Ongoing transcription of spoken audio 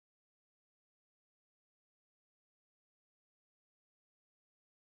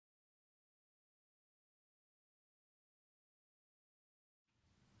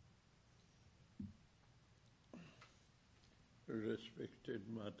respected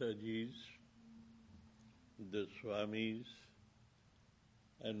Matajis, the Swamis,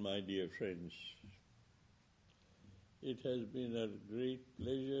 and my dear friends. It has been a great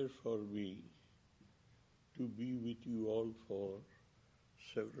pleasure for me to be with you all for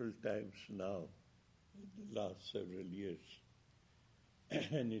several times now, in the last several years.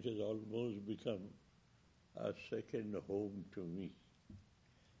 And it has almost become a second home to me,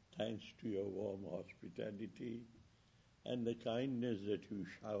 thanks to your warm hospitality and the kindness that you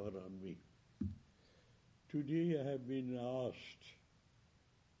shower on me. Today I have been asked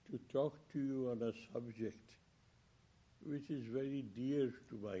to talk to you on a subject which is very dear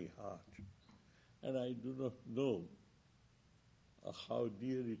to my heart, and I do not know how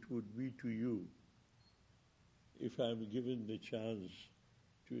dear it would be to you if I am given the chance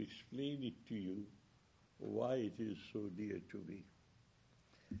to explain it to you why it is so dear to me.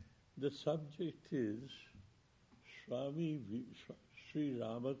 The subject is Sri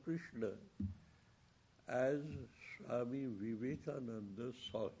Ramakrishna as Swami Vivekananda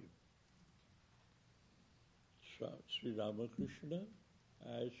saw him. Sri Ramakrishna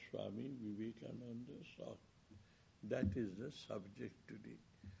as Swami Vivekananda saw him. That is the subject today.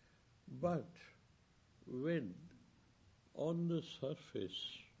 But when on the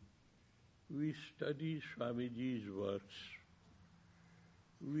surface we study Swamiji's works,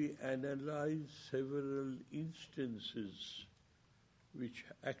 we analyze several instances which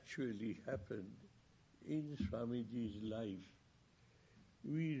actually happened in Swamiji's life,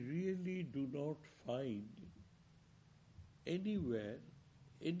 we really do not find anywhere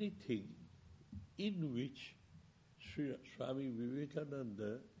anything in which Swami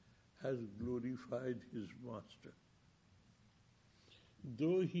Vivekananda has glorified his master.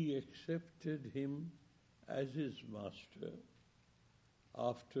 Though he accepted him as his master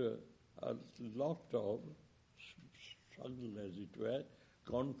after a lot of struggle, as it were,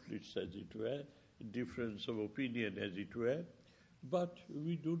 conflicts, as it were, difference of opinion, as it were, but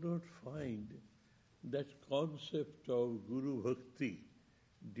we do not find that concept of Guru Bhakti,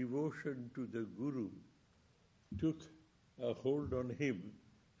 devotion to the Guru, took a hold on him,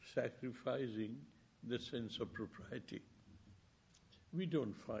 sacrificing the sense of propriety. We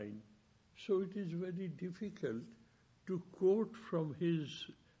don't find. So it is very difficult to quote from his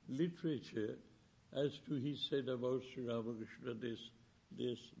literature as to he said about Sri Ramakrishna this.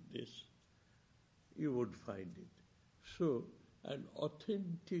 You would find it. So an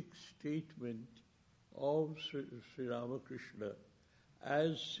authentic statement of Sri Ramakrishna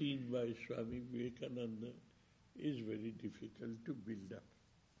as seen by Swami Vivekananda is very difficult to build up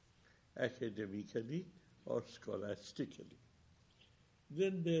academically or scholastically.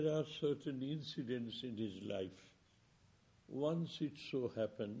 Then there are certain incidents in his life. Once it so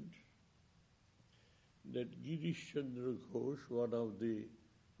happened that Girish Chandra Ghosh, one of the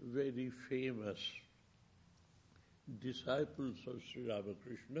very famous disciples of Sri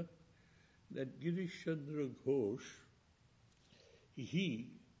Ramakrishna, that Girish Chandra Ghosh, he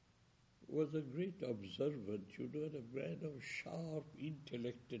was a great observant, and a man of sharp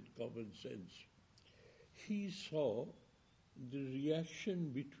intellect and common sense. He saw the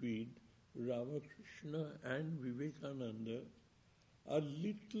reaction between Ramakrishna and Vivekananda a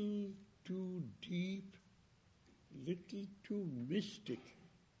little too deep, little too mystic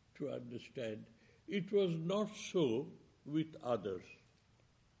to understand. It was not so with others.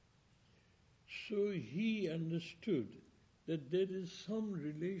 So he understood that there is some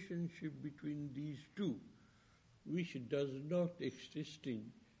relationship between these two which does not exist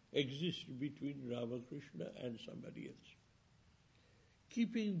between Ramakrishna and somebody else.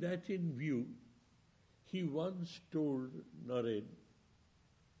 Keeping that in view, he once told Naren,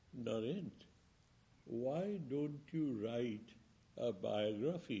 why don't you write a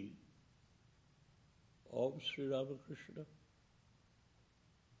biography of Sri Ramakrishna?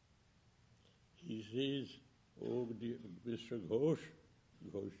 He says, oh, dear Mr. Ghosh,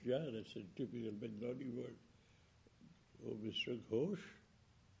 Ghoshja, that's a typical Bengali word. Oh, Mr. Ghosh,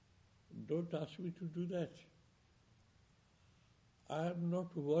 don't ask me to do that. I am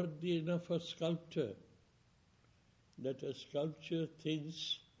not worthy enough a sculptor, that a sculptor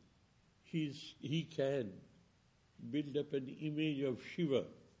thinks he can build up an image of Shiva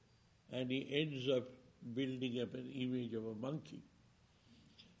and he ends up building up an image of a monkey.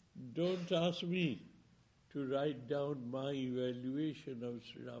 Don't ask me to write down my evaluation of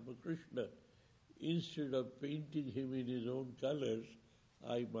Sri Ramakrishna. Instead of painting him in his own colors,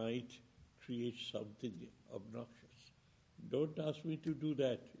 I might create something obnoxious. Don't ask me to do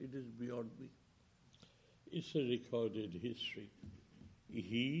that. It is beyond me. It's a recorded history.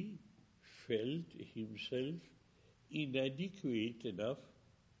 He felt himself inadequate enough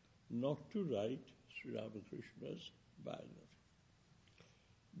not to write Sri Ramakrishna's biography.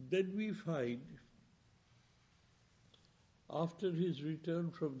 Then we find, after his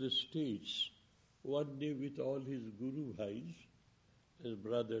return from the States, one day with all his Guru Bhais, his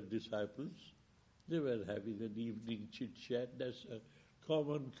brother disciples, they were having an evening chit-chat. That's a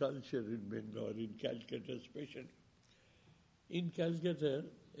common culture in Bengal, in Calcutta especially. In Calcutta,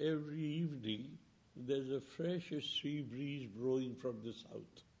 every evening, there's a fresh sea breeze blowing from the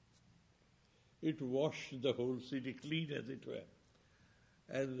south. It washed the whole city clean, as it were.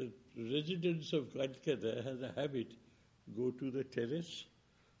 And the residents of Calcutta has a habit, go to the terrace,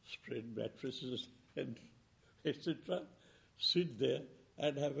 spread mattresses and etc., sit there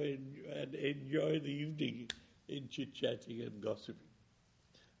and and enjoy the evening in chit-chatting and gossiping.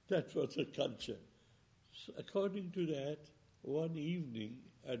 That was the culture. So according to that, one evening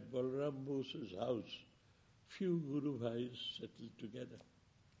at Balram Bose's house, few Guru Bhais settled together.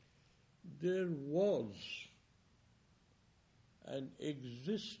 There was an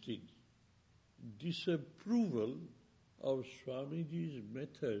existing disapproval of Swamiji's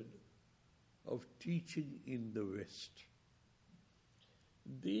method of teaching in the West.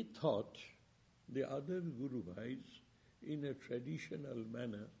 They thought, the other Guru Bhais, in a traditional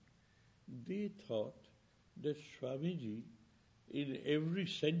manner, they thought that Swamiji, in every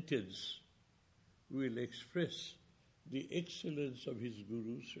sentence, will express the excellence of his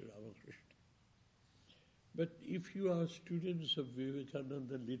Guru, Sri Ramakrishna. But if you are students of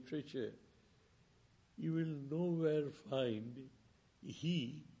Vivekananda literature, you will nowhere find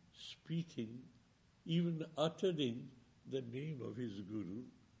he speaking, even uttering the name of his Guru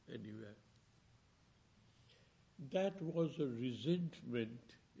anywhere. That was a resentment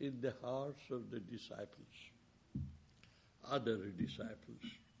in the hearts of the disciples, other disciples.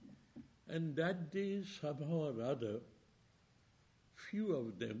 And that day, somehow or other, few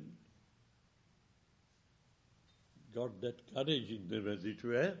of them got that courage in them, as it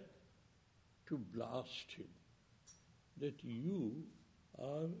were, to blast him, that you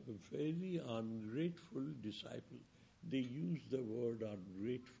are a very ungrateful disciple. They use the word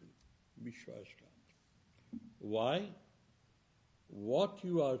ungrateful, Vishwasghati. Why? What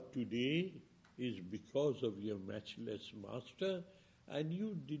you are today is because of your matchless master, and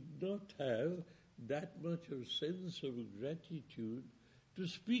you did not have that much of sense of gratitude to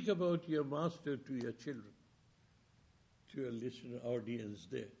speak about your master to your children, to your listener audience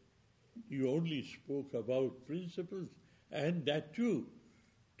there. You only spoke about principles, and that too,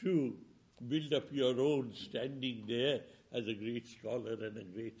 to build up your own standing there as a great scholar and a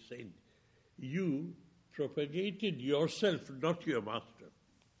great saint. You propagated yourself, not your master.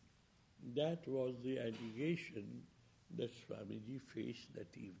 That was the allegation that Swamiji faced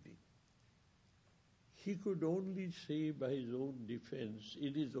that evening. He could only say by his own defense,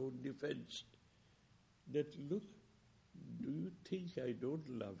 in his own defense, that, look, do you think I don't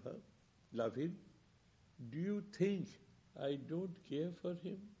love him? Do you think I don't care for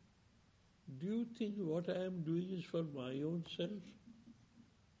him? Do you think what I am doing is for my own self?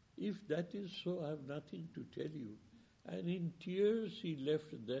 If that is so, I have nothing to tell you. And in tears he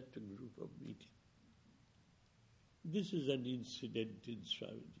left that group of meeting. This is an incident in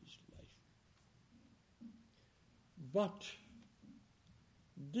Swamiji's life. But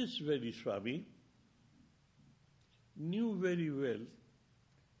this very Swami knew very well,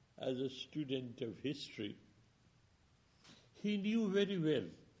 as a student of history, he knew very well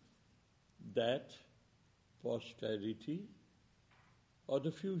that posterity or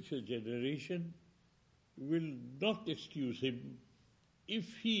the future generation will not excuse him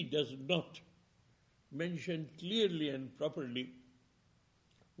if he does not mention clearly and properly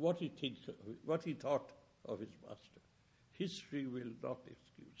what he thought of his master. History will not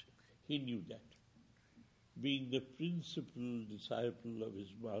excuse him. He knew that. Being the principal disciple of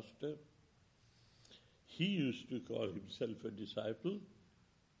his master, he used to call himself a disciple,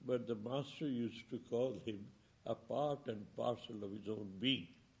 but the master used to call him a part and parcel of his own being.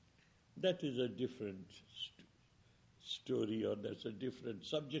 That is a different story, or that's a different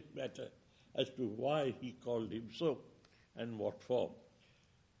subject matter as to why he called him so and what form.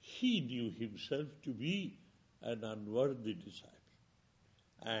 He knew himself to be an unworthy disciple.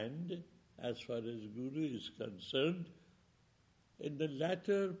 And as far as Guru is concerned, in the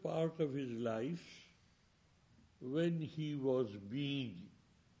latter part of his life, when he was being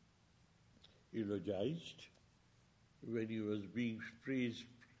eulogized, when he was being praised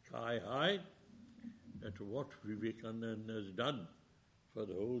sky high, that what Vivekananda has done for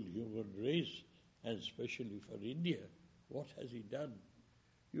the whole human race, and especially for India, what has he done?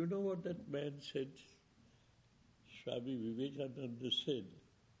 You know what that man said? Swami Vivekananda said,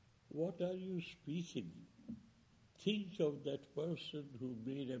 "What are you speaking? Think of that person who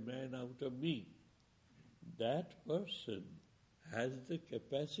made a man out of me. That person has the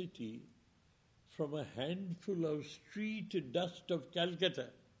capacity from a handful of street dust of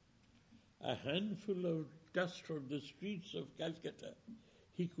Calcutta, a handful of dust from the streets of Calcutta,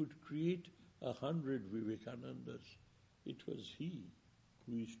 he could create 100 Vivekanandas. It was he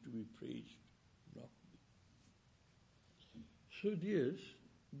who is to be praised, not me." So dears,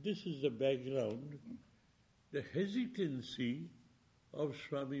 this is the background, the hesitancy of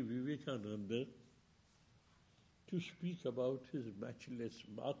Swami Vivekananda to speak about his matchless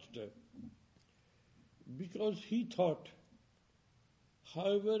master, because he thought,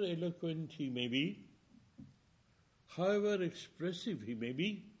 however eloquent he may be, however expressive he may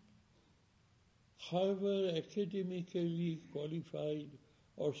be, however academically qualified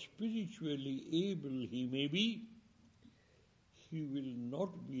or spiritually able he may be, he will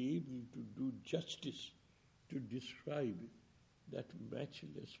not be able to do justice to describe that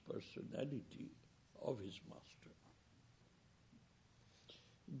matchless personality of his master.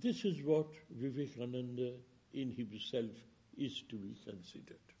 This is what Vivekananda in himself is to be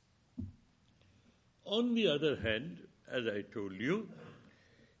considered. On the other hand, as I told you,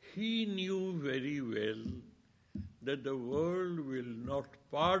 he knew very well that the world will not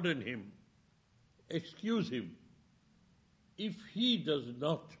pardon him, excuse him, if he does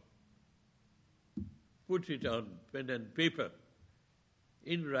not put it on pen and paper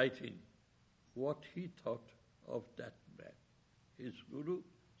in writing what he thought of that man, his Guru,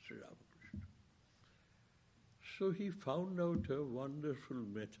 Sri Ramakrishna. So he found out a wonderful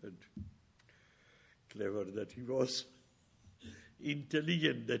method. Clever that he was,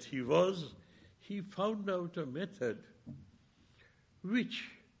 intelligent that he was, he found out a method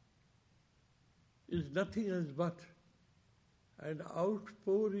which is nothing else but an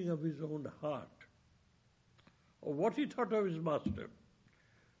outpouring of his own heart, of what he thought of his master.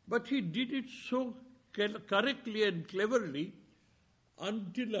 But he did it so correctly and cleverly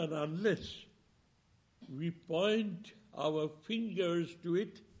until and unless we point our fingers to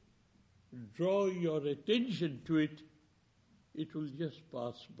it, draw your attention to it, it will just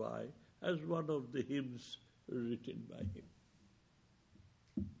pass by, as one of the hymns written by him,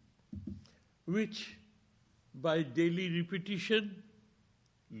 which by daily repetition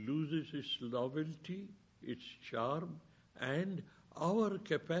loses its novelty, its charm, and our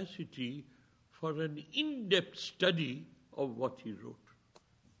capacity for an in-depth study of what he wrote.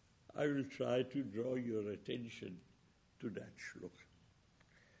 I will try to draw your attention to that shloka.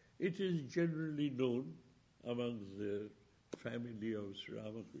 It is generally known among the family of Sri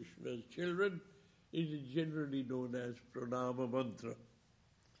Ramakrishna's children, it is generally known as Pranama Mantra.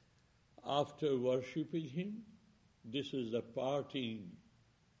 After worshipping him, this is the parting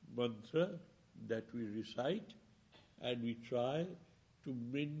mantra that we recite, and we try to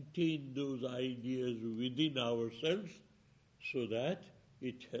maintain those ideas within ourselves so that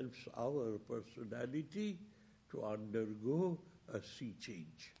it helps our personality to undergo a sea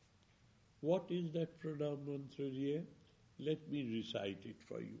change. What is that Pranam Mantra here? Let me recite it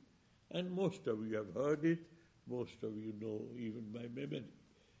for you. And most of you have heard it, most of you know even by memory.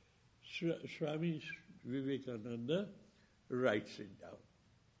 Swami Vivekananda writes it down.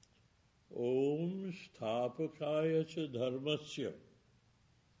 Om Sthapakaya cha dharmasya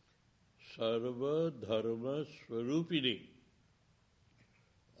sarva dharma swarupine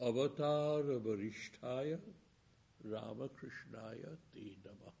avatar varishtaya Ramakrishnaya te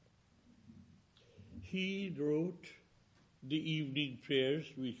namah. He wrote the evening prayers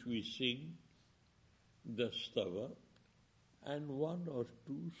which we sing, the stava, and one or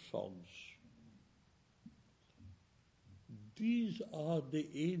two songs. These are the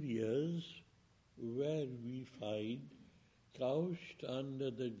areas where we find, couched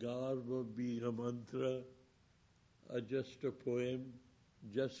under the garb of being a mantra, just a poem,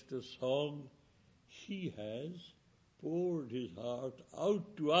 just a song, he has poured his heart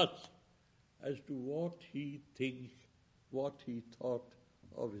out to us as to what he thinks, what he thought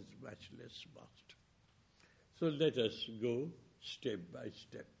of his matchless master. So let us go step by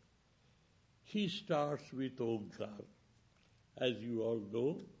step. He starts with Omkar. As you all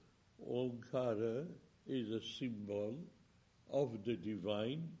know, Omkara is a symbol of the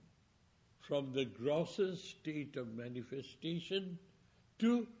divine from the grossest state of manifestation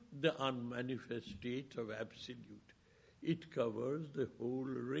to the unmanifest state of absolute. It covers the whole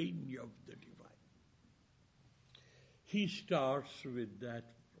range of the divine. He starts with that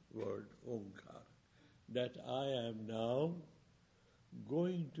word, Omkar, that I am now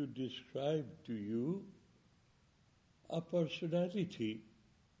going to describe to you a personality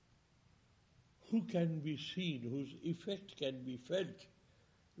who can be seen, whose effect can be felt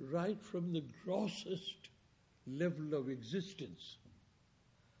right from the grossest level of existence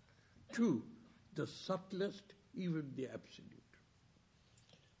to the subtlest, even the absolute.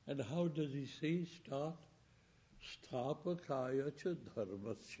 And how does he say start? Sthapakaya cha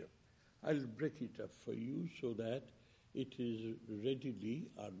dharmasya. I'll break it up for you so that it is readily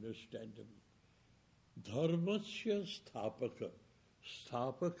understandable. Dharmasya sthapaka.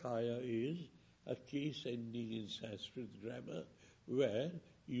 Sthapakaya is a case ending in Sanskrit grammar where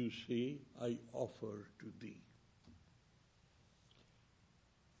you say, I offer to thee.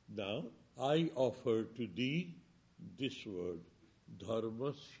 Now, I offer to thee this word,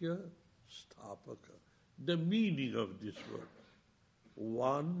 dharmasya sthapaka. The meaning of this word,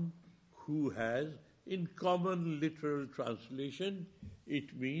 one who has, in common literal translation,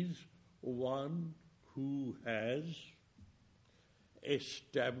 it means one who has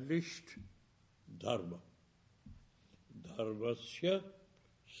established dharma. Dharmasya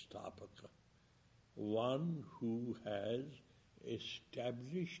sthapaka. One who has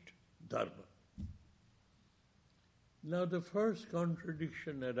established dharma. Now the first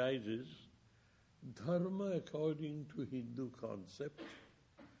contradiction arises. Dharma, according to Hindu concept,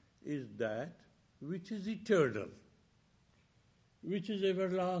 is that which is eternal, which is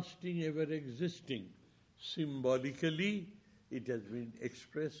everlasting, ever existing. Symbolically, it has been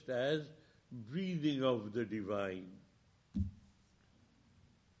expressed as breathing of the divine.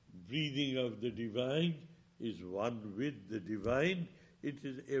 Breathing of the divine is one with the divine. It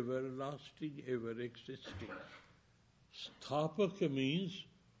is everlasting, ever existing. Sthapaka means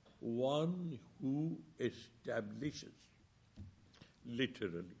one who establishes,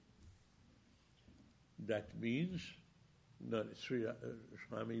 literally. That means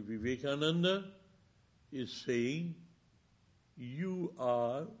Swami Vivekananda is saying, you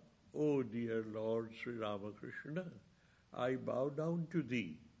are, O dear Lord Sri Ramakrishna, I bow down to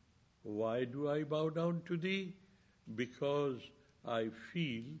thee. Why do I bow down to thee? Because I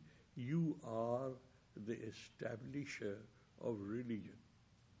feel you are the establisher of religion.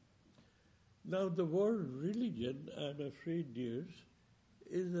 Now the word religion, I'm afraid, dears,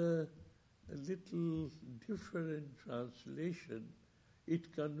 is a little different translation.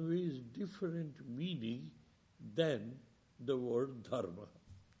 It conveys different meaning than the word dharma.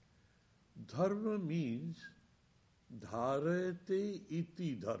 Dharma means dharate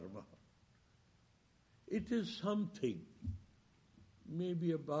iti dharma. It is something,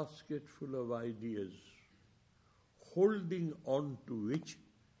 maybe a basket full of ideas, holding on to which,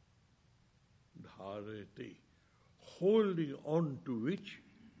 dharate, holding on to which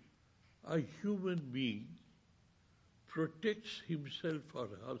a human being protects himself or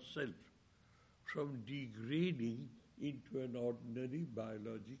herself from degrading into an ordinary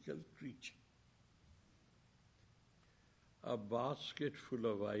biological creature. A basket full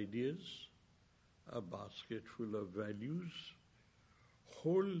of ideas, a basket full of values,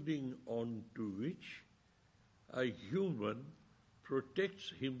 holding on to which a human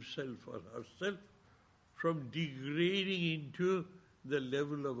protects himself or herself from degrading into the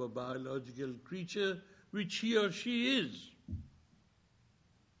level of a biological creature which he or she is.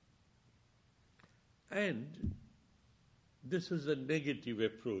 And this is a negative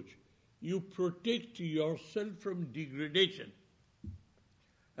approach. You protect yourself from degradation.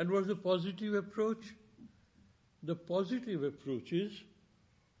 And what's the positive approach? The positive approach is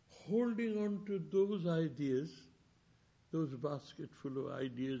holding on to those ideas, those basket full of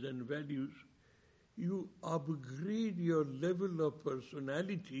ideas and values. You upgrade your level of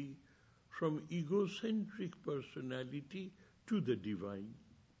personality from egocentric personality to the divine.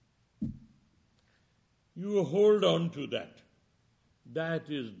 You hold on to that. That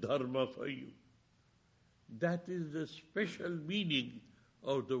is dharma for you. That is the special meaning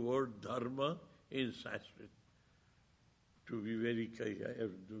of the word dharma in Sanskrit. To be very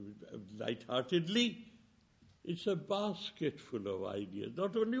light-heartedly, it's a basket full of ideas,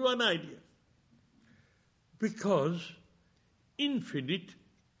 not only one idea. Because infinite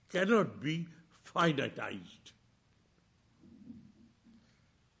cannot be finitized.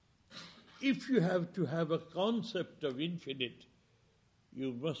 If you have to have a concept of infinite,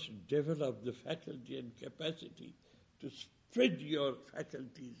 you must develop the faculty and capacity to spread your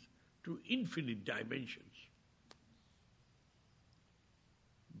faculties to infinite dimensions.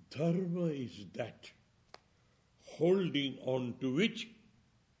 Dharma is that, holding on to which,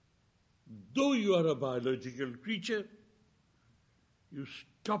 though you are a biological creature, you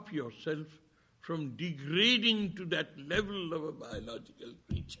stop yourself from degrading to that level of a biological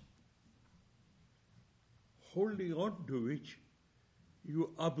creature. holding on to which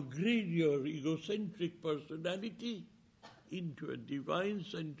you upgrade your egocentric personality into a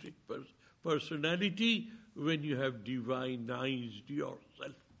divine-centric personality when you have divinized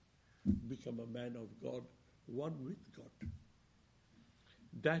yourself. Become a man of God, one with God.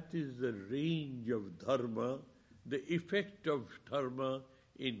 That is the range of dharma, the effect of dharma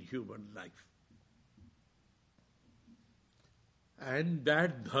in human life. And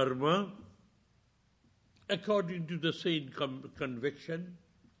that dharma, according to the same conviction,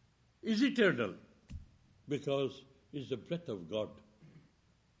 is eternal because it's the breath of God.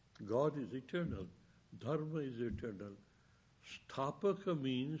 God is eternal. Dharma is eternal. Sthapaka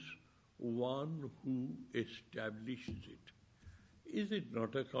means one who establishes it. Is it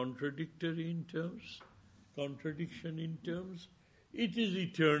not a contradiction in terms? It is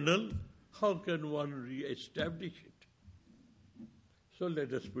eternal. How can one re-establish it? So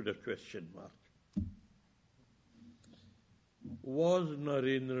let us put a question mark. Was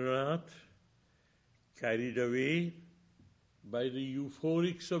Narendranath carried away by the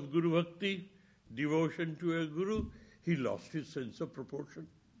euphorics of Guru Bhakti, devotion to a Guru? He lost his sense of proportion.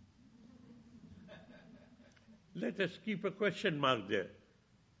 Let us keep a question mark there.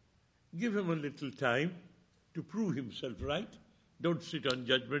 Give him a little time to prove himself right. Don't sit on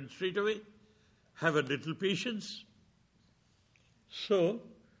judgment straight away. Have a little patience. So,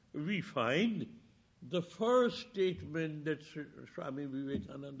 we find the first statement that Swami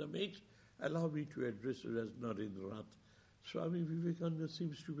Vivekananda makes, allow me to address it as Narendranath. Swami Vivekananda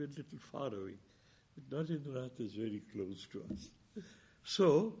seems to be a little far away, but Narendranath is very close to us.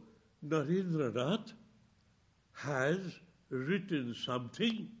 So, Narendranath has written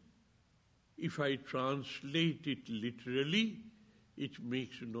something. If I translate it literally, it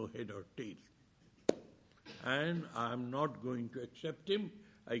makes no head or tail. And I'm not going to accept him.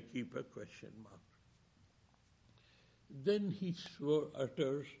 I keep a question mark. Then he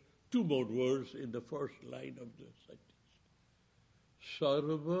utters two more words in the first line of the sentence.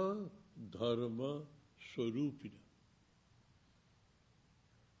 Sarva Dharma Swarupina.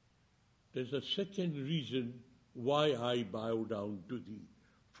 There's a second reason why I bow down to thee.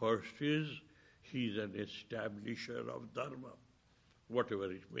 First is, he's an establisher of Dharma,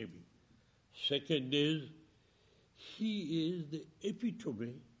 whatever it may be. Second is, he is the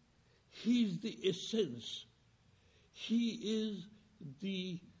epitome, he is the essence, he is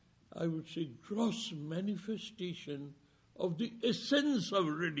the, I would say, gross manifestation of the essence of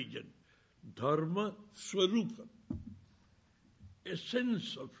religion. Dharma Swarupa,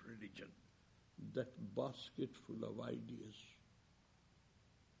 essence of religion, that basket full of ideas.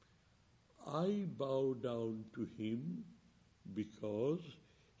 I bow down to him because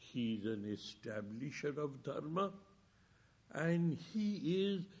he is an establisher of Dharma and he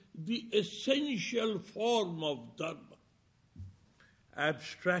is the essential form of Dharma.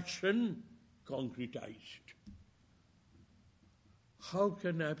 Abstraction concretized. How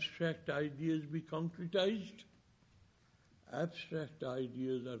can abstract ideas be concretized? Abstract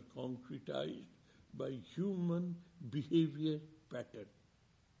ideas are concretized by human behavior pattern.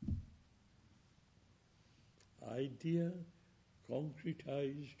 Idea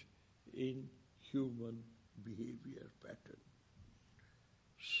concretized in human behavior pattern.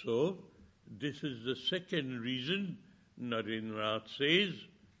 So, this is the second reason Narendranath says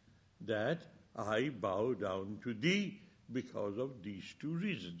that I bow down to thee because of these two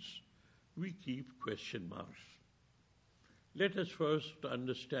reasons. We keep question marks. Let us first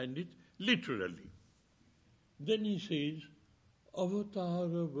understand it literally. Then he says,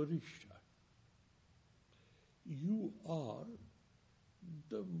 Avatara Varishta. You are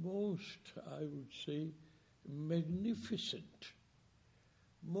the most, I would say, magnificent,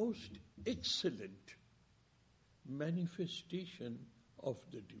 most excellent manifestation of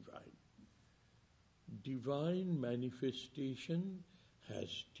the divine. Divine manifestation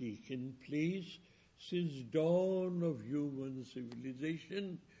has taken place since dawn of human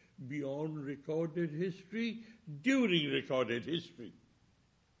civilization, beyond recorded history, during recorded history.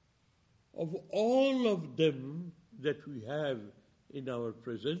 Of all of them that we have in our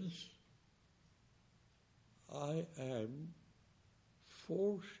presence, I am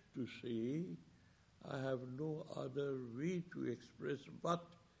forced to say, I have no other way to express but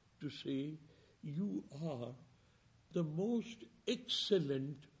to say, you are the most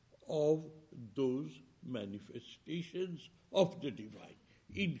excellent of those manifestations of the divine,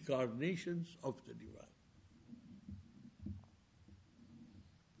 incarnations of the divine.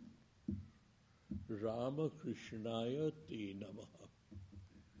 Ramakrishnaya te namaha.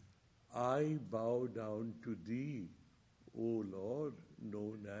 I bow down to thee, O Lord,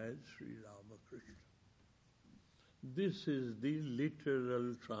 known as Sri Ramakrishna. This is the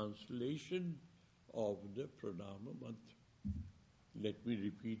literal translation of the Pranama Mantra. Let me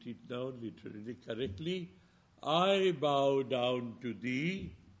repeat it now literally correctly. I bow down to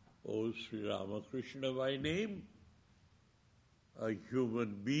thee, O Sri Ramakrishna by name, a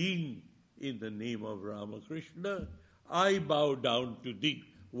human being in the name of Ramakrishna. I bow down to thee.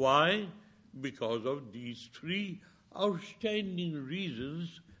 Why? Because of these three outstanding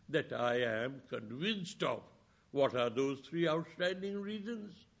reasons that I am convinced of. What are those three outstanding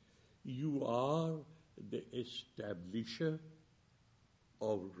reasons? You are the establisher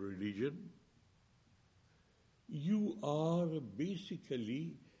of religion. You are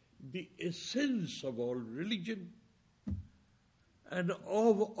basically the essence of all religion. And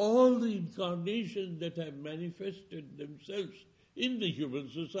of all the incarnations that have manifested themselves in the human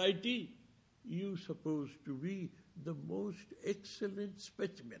society, you are supposed to be the most excellent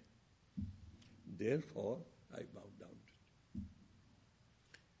specimen. Therefore, I bow down to it.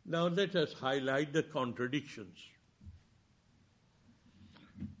 Now let us highlight the contradictions.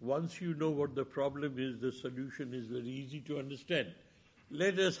 Once you know what the problem is, the solution is very easy to understand.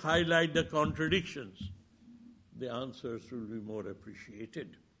 Let us highlight the contradictions. The answers will be more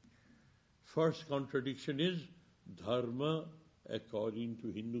appreciated. First contradiction is dharma, according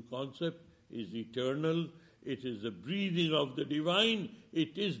to Hindu concept, is eternal. It is the breathing of the divine.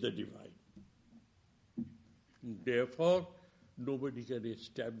 It is the divine. Therefore, nobody can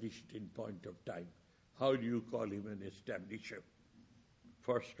establish it in point of time. How do you call him an establisher?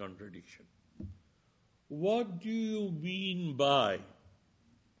 First contradiction. What do you mean by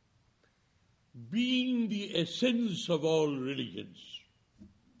being the essence of all religions?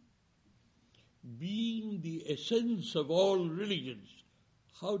 Being the essence of all religions.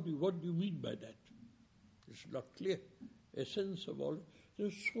 What do you mean by that? It's not clear. Essence of all. There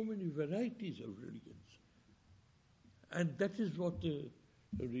are so many varieties of religions. And that is what the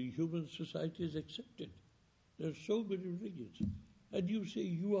human society has accepted. There are so many religions. And you say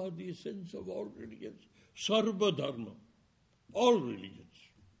you are the essence of all religions. Sarva dharma. All religions.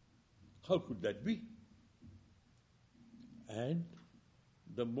 How could that be? And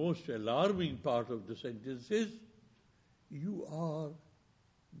the most alarming part of the sentence is, you are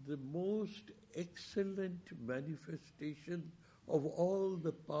the most excellent manifestation of all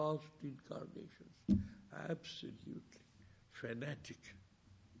the past incarnations. Absolutely fanatic.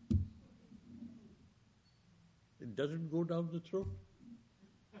 It doesn't go down the throat.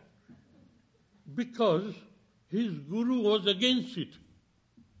 Because his guru was against it.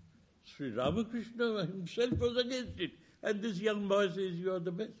 Sri Ramakrishna himself was against it. And this young boy says, you are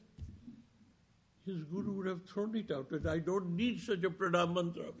the best. His guru would have thrown it out, that I don't need such a pranam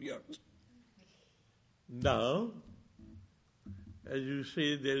mantra of yours. Now, as you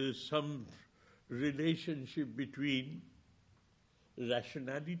say, there is some relationship between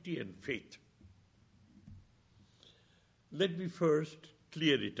rationality and faith. Let me first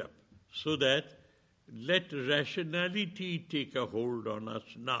clear it up so that let rationality take a hold on us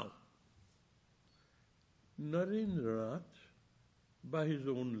now. Narendranath, by his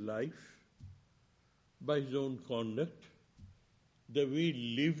own life, by his own conduct, the way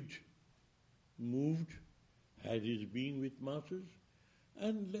he lived, moved, had his being with masses,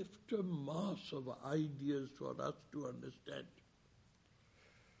 and left a mass of ideas for us to understand.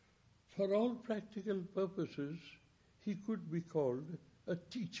 For all practical purposes, he could be called a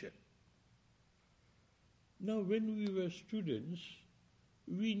teacher. Now, when we were students,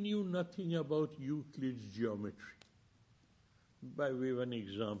 we knew nothing about Euclid's geometry. By way of an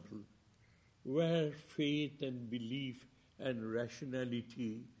example, where faith and belief and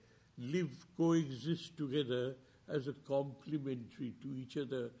rationality coexist together as a complementary to each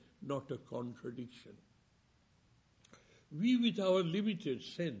other, not a contradiction. We, with our limited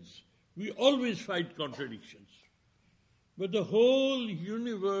sense, we always find contradictions. But the whole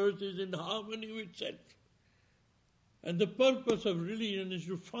universe is in harmony with itself. And the purpose of religion is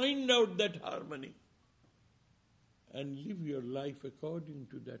to find out that harmony and live your life according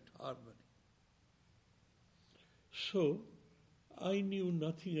to that harmony. So, I knew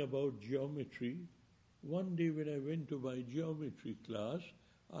nothing about geometry. One day when I went to my geometry class,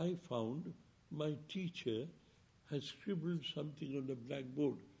 I found my teacher had scribbled something on the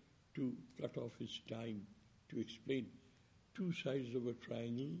blackboard to cut off his time to explain. 2 sides of a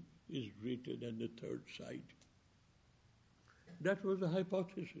triangle is greater than the third side. That was the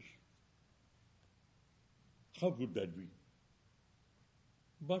hypothesis. How could that be?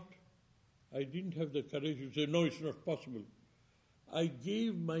 But I didn't have the courage to say, no, it's not possible. I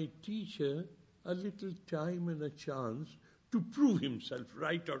gave my teacher a little time and a chance to prove himself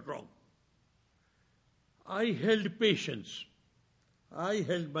right or wrong. I held patience. I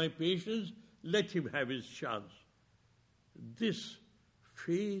held my patience, let him have his chance. This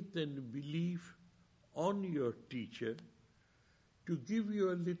faith and belief on your teacher to give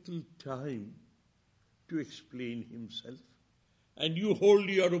you a little time to explain himself, and you hold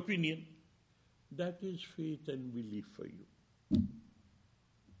your opinion, that is faith and belief for you.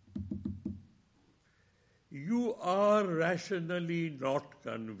 You are rationally not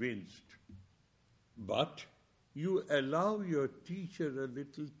convinced, but you allow your teacher a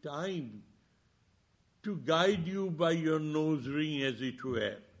little time to guide you by your nose ring, as it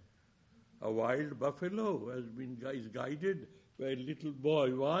were. A wild buffalo is guided by a little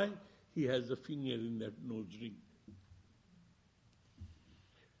boy. Why? He has a finger in that nose ring.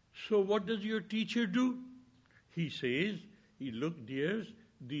 So what does your teacher do? He says, look, dears,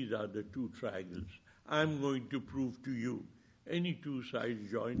 these are the two triangles. I'm going to prove to you any two sides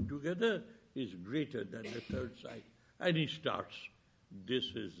joined together is greater than the third side. And he starts. This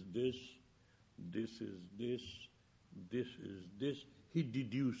is this, this is this, this is this. He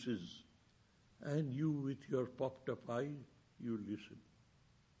deduces. And you, with your popped up eye, you listen.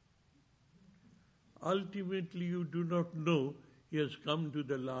 Ultimately, you do not know he has come to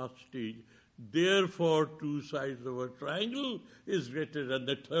the last stage. Therefore, two sides of a triangle is greater than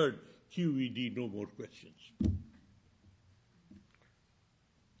the third. QED, no more questions.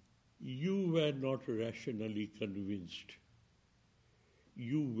 You were not rationally convinced.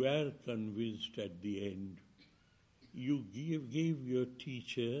 You were convinced at the end. You gave your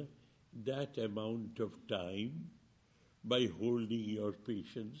teacher that amount of time by holding your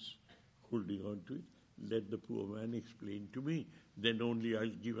patience, holding on to it. Let the poor man explain to me. Then only I'll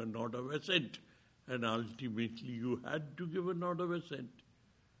give a nod of assent. And ultimately you had to give a nod of assent.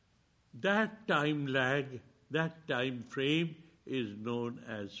 That time lag, that time frame is known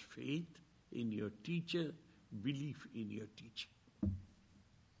as faith in your teacher, belief in your teacher.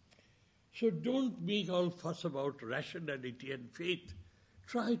 So don't make all fuss about rationality and faith.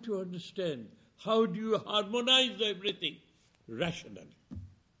 Try to understand, how do you harmonize everything rationally?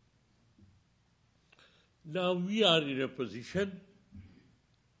 Now we are in a position,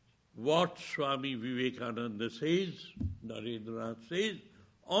 what Swami Vivekananda says, Narendranath says,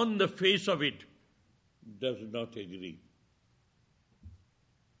 on the face of it, does not agree.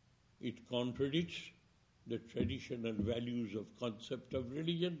 It contradicts the traditional values of concept of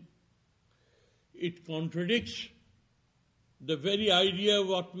religion. It contradicts the very idea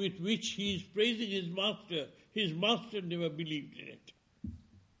with which he is praising his master. His master never believed in it.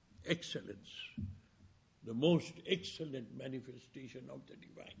 Excellence, the most excellent manifestation of the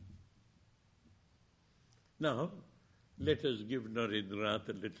divine. Now, let us give Narendranath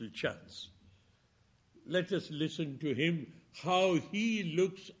a little chance. Let us listen to him, how he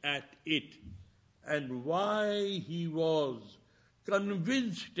looks at it and why he was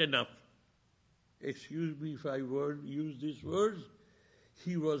convinced enough. Excuse me if I use these words.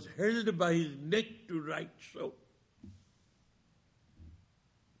 He was held by his neck to write so.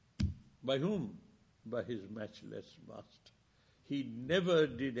 By whom? By his matchless master. He never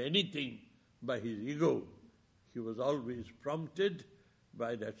did anything by his ego. He was always prompted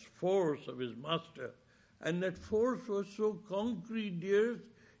by that force of his master. And that force was so concrete, dears,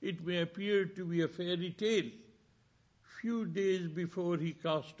 it may appear to be a fairy tale. Few days before he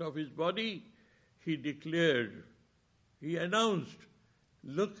cast off his body, he declared, he announced,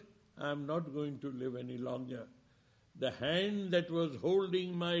 look, I am not going to live any longer. The hand that was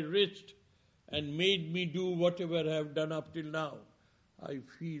holding my wrist and made me do whatever I have done up till now, I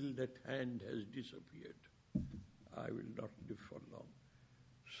feel that hand has disappeared. I will not live for long.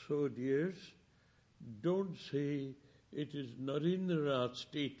 So, dears, don't say it is Narendranath's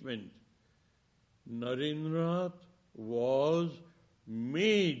statement. Narendranath was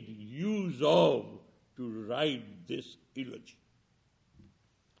made use of to write this eulogy.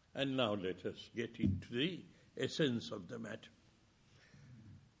 And now let us get into the essence of the matter.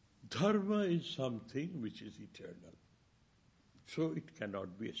 Dharma is something which is eternal, so it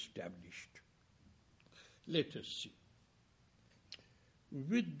cannot be established. Let us see.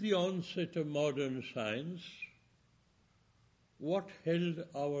 With the onset of modern science, what held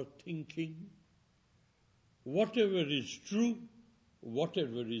our thinking, whatever is true,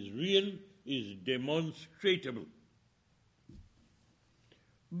 whatever is real, is demonstrable.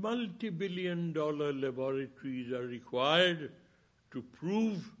 Multi-billion-dollar laboratories are required to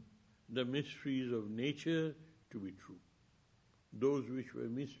prove the mysteries of nature to be true. Those which were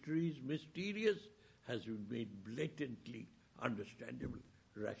mysteries, mysterious, has been made blatantly understandable,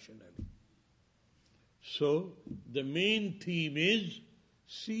 rationally. So, the main theme is,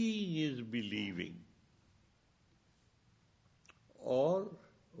 seeing is believing. or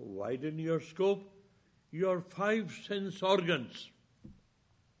widen your scope, your 5 sense organs.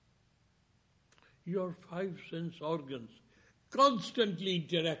 Your 5 sense organs constantly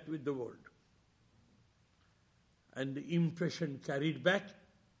interact with the world. And the impression carried back,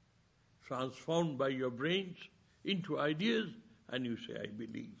 transformed by your brains into ideas, and you say, I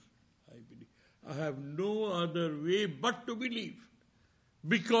believe. I have no other way but to believe,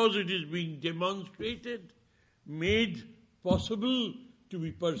 because it is being demonstrated, made possible to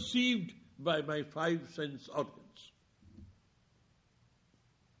be perceived by my 5 sense organs.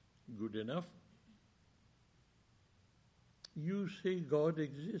 Good enough? You say God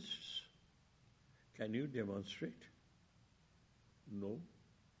exists. Can you demonstrate? No,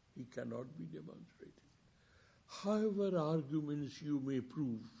 he cannot be demonstrated. However arguments you may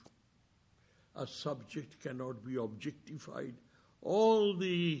prove, a subject cannot be objectified. All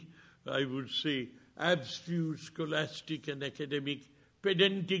the, I would say, abstruse, scholastic and academic,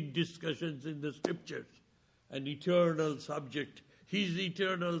 pedantic discussions in the scriptures, an eternal subject, his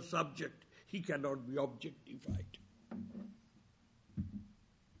eternal subject, he cannot be objectified.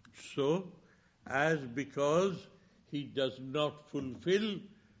 So, because he does not fulfill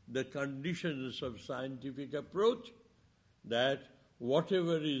the conditions of scientific approach, that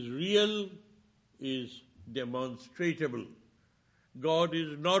whatever is real is demonstratable. God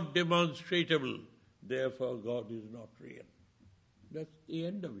is not demonstratable, therefore God is not real. That's the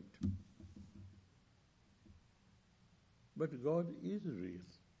end of it. But God is real.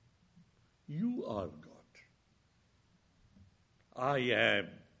 You are God. I am.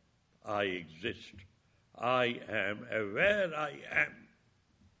 I exist. I am aware I am.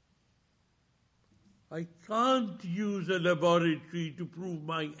 I can't use a laboratory to prove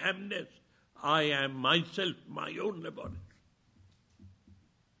my amness. I am myself, my own laboratory.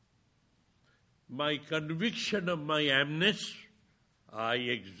 My conviction of my amness, I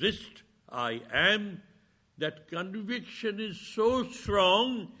exist, I am, that conviction is so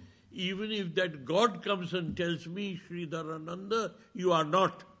strong, even if that God comes and tells me, Sridharananda, you are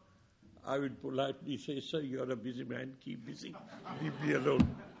not, I will politely say, sir, you are a busy man, keep busy, leave me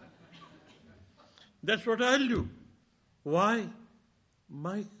alone. That's what I'll do. Why?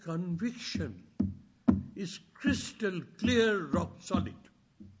 My conviction is crystal clear, rock solid.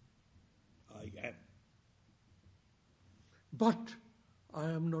 I am. But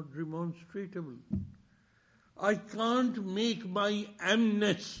I am not demonstratable. I can't make my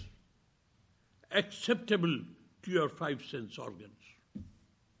amness acceptable to your 5 sense organs.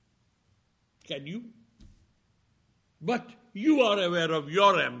 Can you? But you are aware of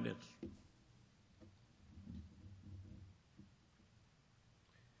your amness.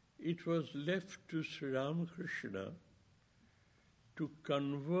 It was left to Sri Ramakrishna to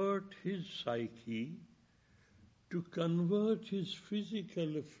convert his psyche, to convert his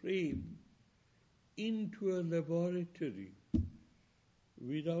physical frame into a laboratory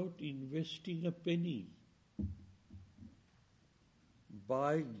without investing a penny,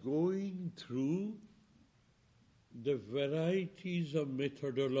 by going through the varieties of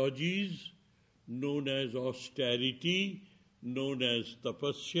methodologies known as austerity, known as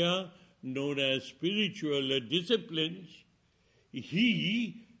tapasya, known as spiritual disciplines.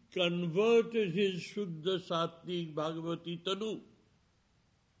 He converted his Shuddha Sattvic Bhagavati Tanu.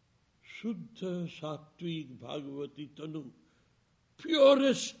 Shuddha Sattvic Bhagavati Tanu,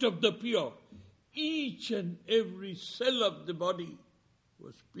 purest of the pure. Each and every cell of the body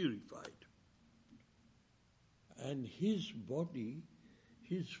was purified. And his body,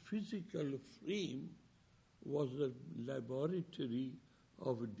 his physical frame, was a laboratory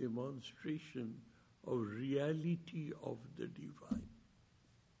of demonstration of reality of the divine.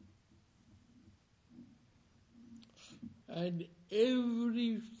 And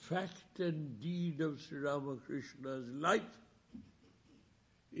every fact and deed of Sri Ramakrishna's life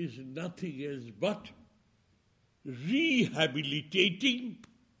is nothing else but rehabilitating,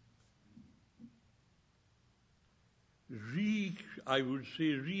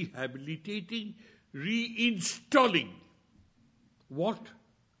 reinstalling what?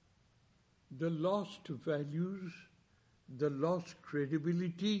 The lost values, the lost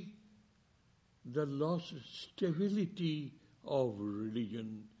credibility, the lost stability of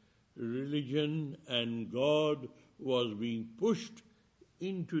religion. Religion and God was being pushed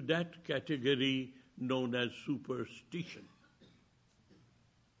into that category known as superstition.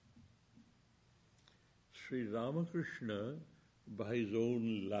 Sri Ramakrishna, by his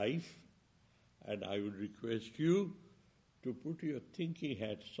own life, and I would request you to put your thinking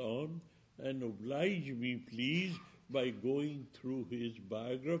hats on and oblige me, please, by going through his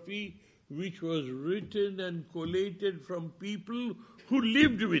biography, which was written and collated from people who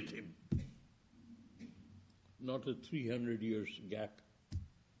lived with him. Not a 300 years gap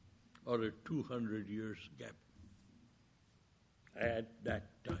or a 200 years gap at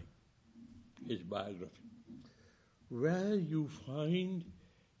that time, his biography, where you find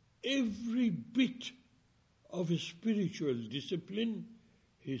every bit of his spiritual discipline,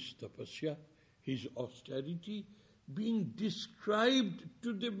 his tapasya, his austerity, being described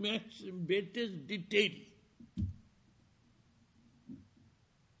to the greatest detail.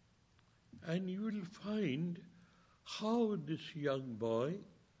 And you will find how this young boy,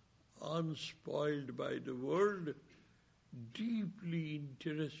 unspoiled by the world, deeply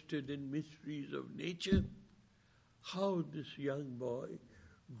interested in mysteries of nature, how this young boy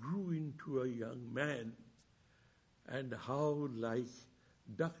grew into a young man, and how, like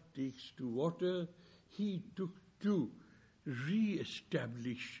duck takes to water, he took to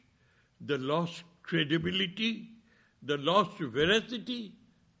re-establish the lost credibility, the lost veracity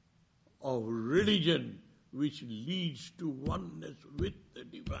of religion, which leads to oneness with the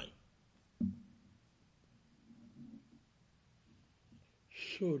divine.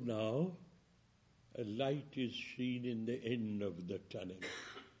 So now, a light is seen in the end of the tunnel.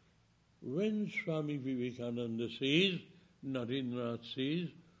 When Swami Vivekananda says, Narendranath says,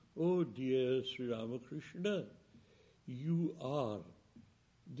 "Oh dear Sri Ramakrishna, you are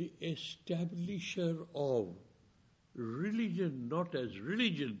the establisher of religion, not as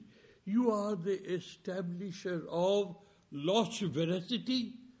religion. You are the establisher of lost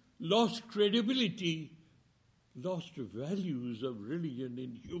veracity, lost credibility, lost values of religion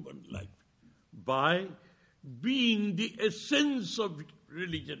in human life by being the essence of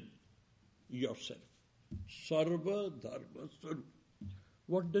religion yourself. Sarva Dharma Swarupa."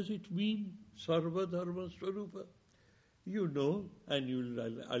 What does it mean, Sarva Dharma Swarupa? You know, and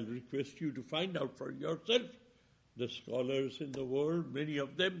I'll request you to find out for yourself. The scholars in the world, many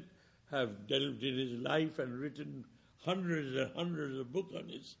of them, have delved in his life and written hundreds and hundreds of books on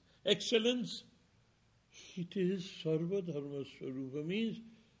his excellence. It is Sarva Dharma Swarupa, means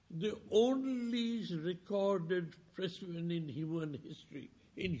the only recorded precedent in human history,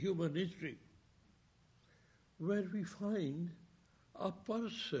 where we find a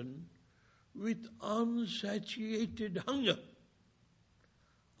person with unsatiated hunger,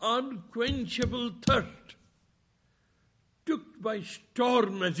 unquenchable thirst, took by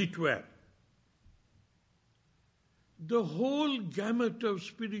storm as it were. The whole gamut of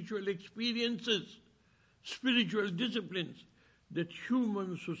spiritual experiences, spiritual disciplines that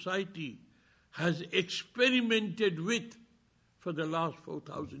human society has experimented with for the last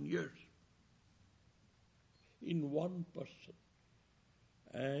 4,000 years in one person.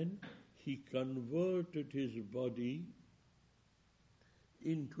 And he converted his body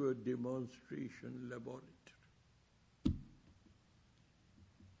into a demonstration laboratory.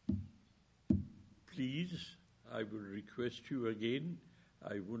 Please, I will request you again,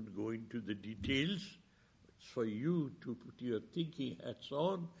 I won't go into the details. It's for you to put your thinking hats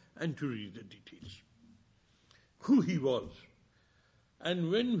on and to read the details. Who he was. And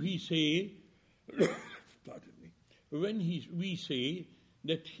when we say, pardon me, when we say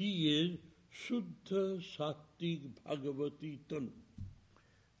that he is Shuddha Sattik Bhagavati Tanu,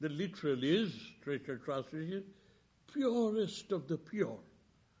 the literal is, straight translation, purest of the pure,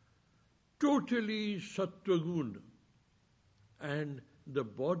 totally Sattva-guna, and the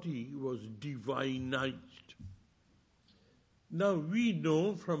body was divinized. Now we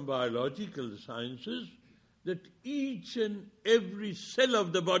know from biological sciences that each and every cell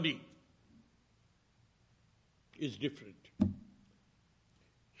of the body is different.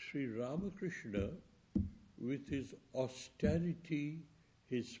 Sri Ramakrishna, with his austerity,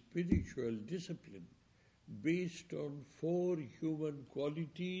 his spiritual discipline, based on 4 human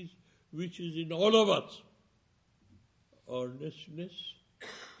qualities which is in all of us: earnestness,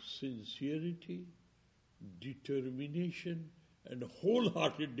 sincerity, determination, and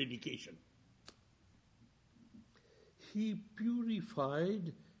wholehearted dedication. He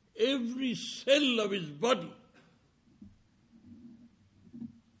purified every cell of his body.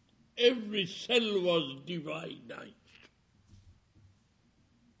 Every cell was divinized.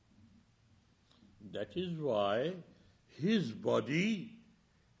 That is why his body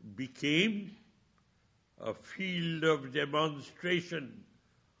became a field of demonstration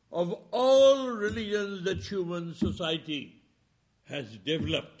of all religions that human society has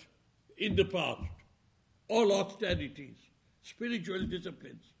developed in the past, all austerities, spiritual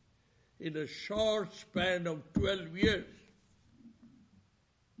disciplines, in a short span of 12 years.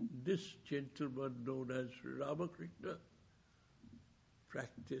 This gentleman known as Ramakrishna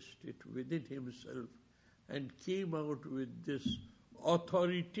practiced it within himself and came out with this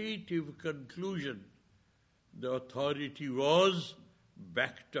authoritative conclusion. The authority was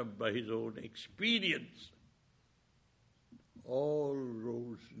backed up by his own experience. All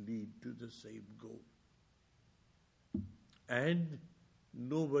roads lead to the same goal. And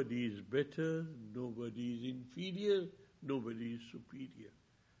nobody is better, nobody is inferior, nobody is superior.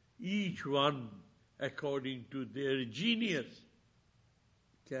 Each one, according to their genius,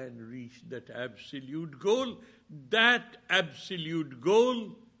 can reach that absolute goal. That absolute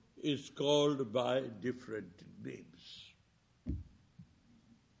goal is called by different names.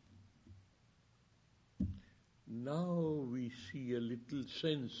 Now we see a little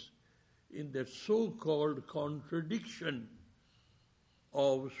sense in that so-called contradiction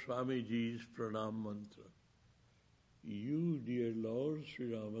of Swamiji's Pranam Mantra. You, dear Lord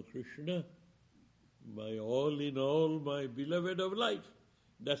Sri Ramakrishna, my all in all, my beloved of life.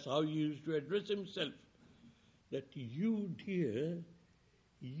 That's how he used to address himself. That you, dear,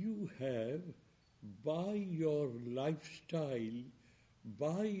 you have, by your lifestyle,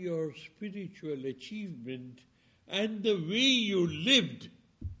 by your spiritual achievement, and the way you lived,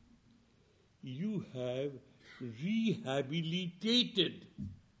 you have rehabilitated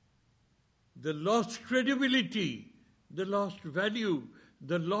the lost credibility, the lost value,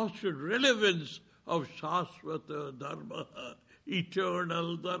 the lost relevance of Shasvata Dharma,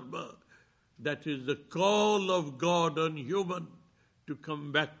 eternal Dharma. That is the call of God on human to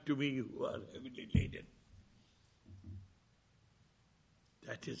come back to me who are heavily laden.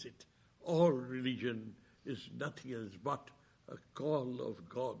 That is it. All religion is nothing else but a call of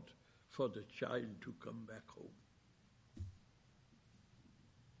God for the child to come back home.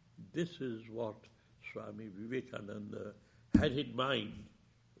 This is what Swami Vivekananda had in mind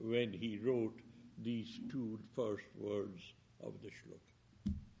when he wrote these two first words of the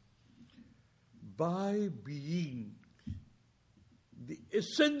shloka. By being the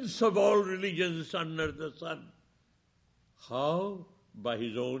essence of all religions under the sun. How? By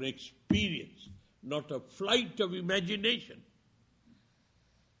his own experience, not a flight of imagination.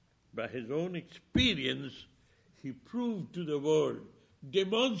 By his own experience, he proved to the world,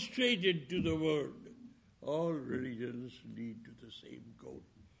 demonstrated to the world, all religions lead to the same goal.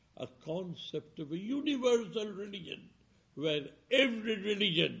 A concept of a universal religion, where every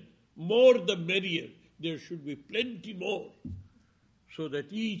religion, more the merrier, there should be plenty more, so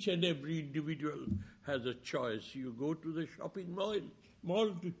that each and every individual has a choice. You go to the shopping mall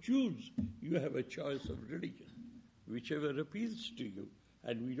to choose, you have a choice of religion, whichever appeals to you.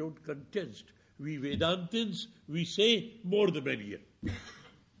 And we don't contest. We Vedantins, we say more the merrier.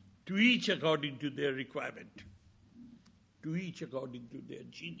 To each according to their requirement. To each according to their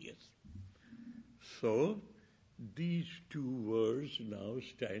genius. So, these two words now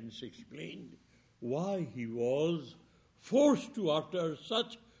stands explained why he was forced to utter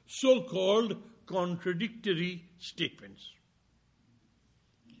such so-called contradictory statements.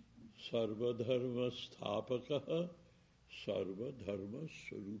 Sarva dharma sthapakaha, sarva dharma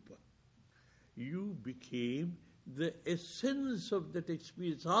swarupa. You became the essence of that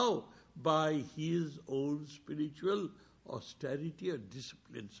experience. How? By his own spiritual austerity or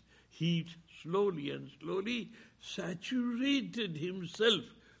disciplines. He slowly and slowly saturated himself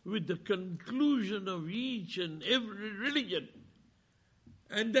with the conclusion of each and every religion.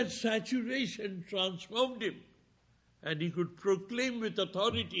 And that saturation transformed him. And he could proclaim with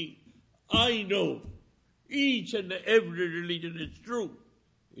authority, I know each and every religion is true.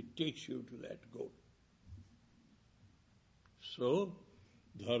 It takes you to that goal. So,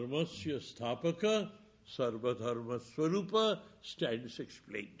 dharmasya sthapaka, sarva dharma swarupa stands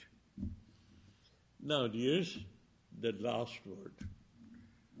explained. Now, dears, the last word.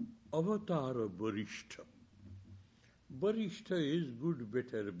 Avatara Barishta. Barishta is good,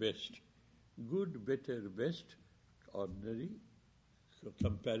 better, best. Good, better, best, ordinary,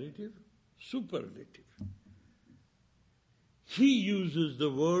 comparative, superlative. He uses the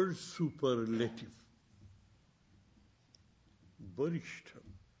word superlative. Barishta,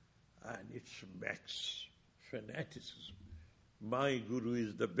 and it's max fanaticism. My Guru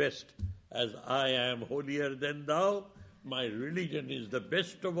is the best, as I am holier than thou. My religion is the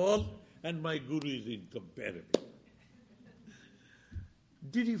best of all, and my Guru is incomparable.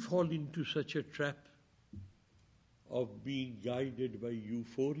 Did he fall into such a trap of being guided by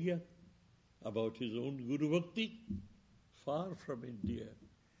euphoria about his own Guru Bhakti? Far from it, dear.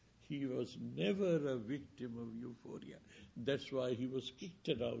 He was never a victim of euphoria. That's why he was kicked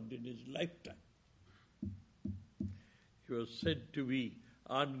around in his lifetime. He was said to be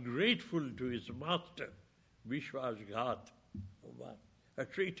ungrateful to his master, Vishwasghat. a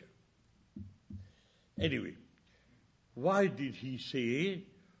traitor. Anyway, why did he say?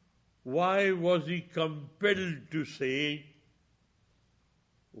 Why was he compelled to say?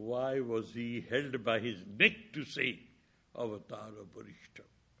 Why was he held by his neck to say Avatara Varishta?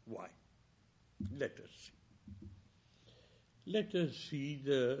 Why? Let us see. Let us see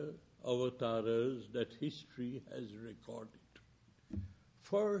the avatars that history has recorded.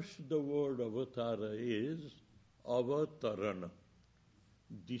 First, the word avatara is avatarana,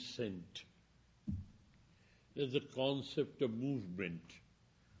 descent. There's a concept of movement.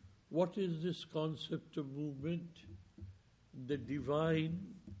 What is this concept of movement? The divine,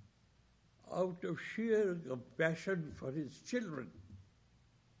 out of sheer compassion for his children,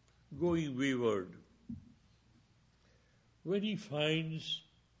 going wayward. When he finds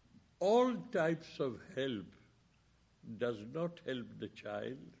all types of help does not help the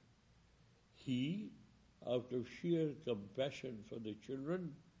child, he, out of sheer compassion for the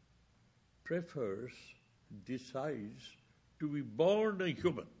children, decides to be born a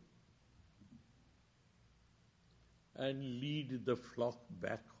human and lead the flock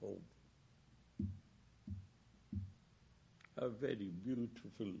back home. A very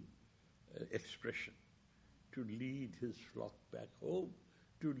beautiful expression. To lead his flock back home,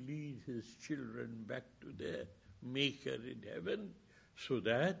 to lead his children back to their Maker in heaven, so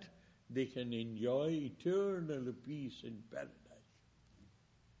that they can enjoy eternal peace in paradise.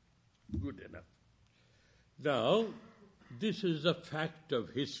 Good enough. Now, this is a fact of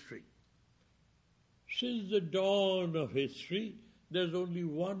history. Since the dawn of history, there's only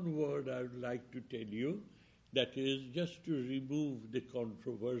one word I would like to tell you, that is, just to remove the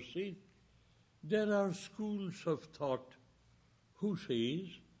controversy. There are schools of thought who says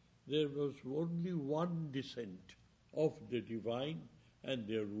there was only one descent of the divine and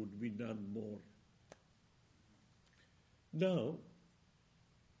there would be none more. Now,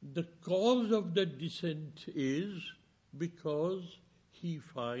 the cause of the descent is because he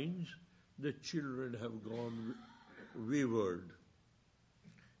finds the children have gone wayward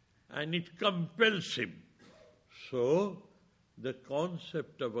and it compels him. So, the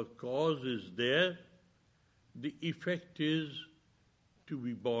concept of a cause is there. The effect is to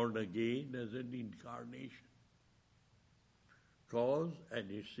be born again as an incarnation. Cause and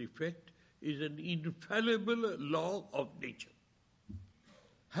its effect is an infallible law of nature.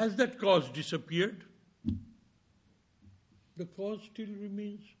 Has that cause disappeared? The cause still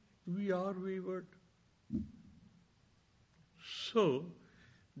remains. We are wayward. So,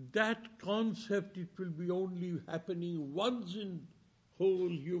 that concept, it will be only happening once in whole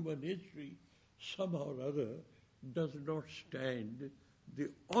human history, somehow or other, does not stand the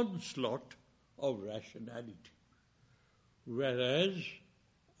onslaught of rationality. Whereas,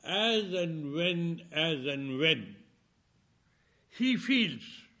 as and when he feels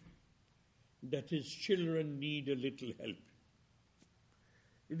that his children need a little help,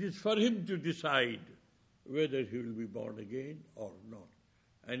 it is for him to decide whether he will be born again or not.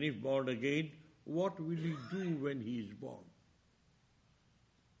 And if born again, what will he do when he is born?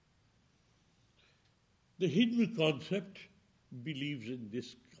 The Hindu concept believes in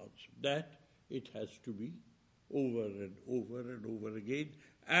this concept, that it has to be over and over and over again,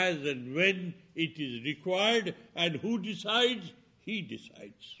 as and when it is required, and who decides? He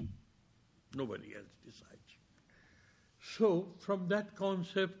decides. Nobody else decides. So, from that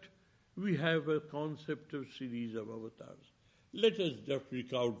concept, we have a concept of series of avatars. Let us just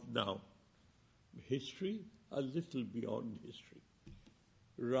recount now history, a little beyond history.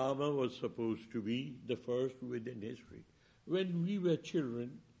 Rama was supposed to be the first within history. When we were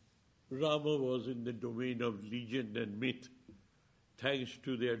children, Rama was in the domain of legend and myth. Thanks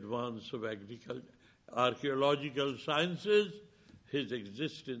to the advance of archaeological sciences, his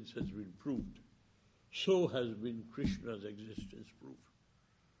existence has been proved. So has been Krishna's existence proved.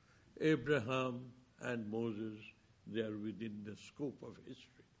 Abraham and Moses, they are within the scope of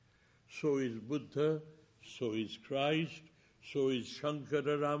history. So is Buddha, so is Christ, so is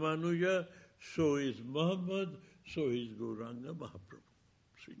Shankara Ramanuja, so is Muhammad, so is Gauranga Mahaprabhu,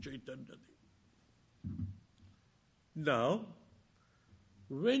 Sri Chaitanya Dev. Now,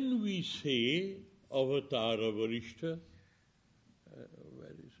 when we say Avatara Varishta,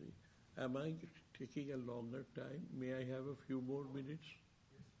 where is he? Am I taking a longer time? May I have a few more minutes?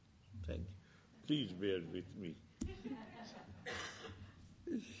 Thank you. Please bear with me.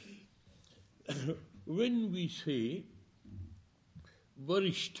 When we say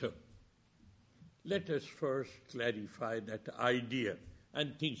Varishta, let us first clarify that idea,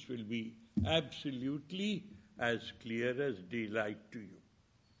 and things will be absolutely as clear as daylight to you.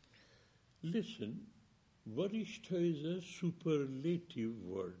 Listen, Varishta is a superlative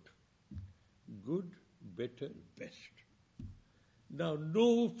word. Good, better, best. Now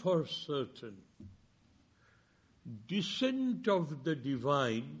know for certain, descent of the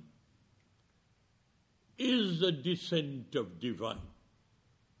divine is the descent of divine.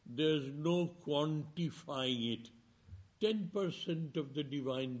 There's no quantifying it. 10% of the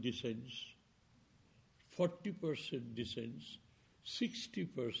divine descends, 40% descends,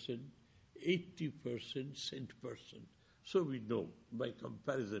 60%, 80% sent person. So we know by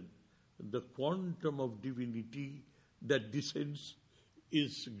comparison the quantum of divinity that descends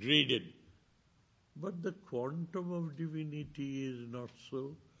is graded. But the quantum of divinity is not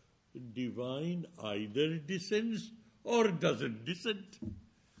so. Divine either descends or doesn't descend.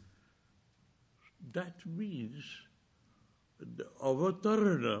 That means the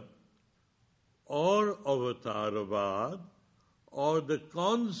avatarana or avataravad or the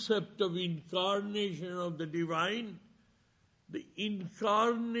concept of incarnation of the divine, the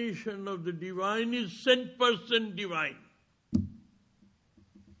incarnation of the divine is sent person divine.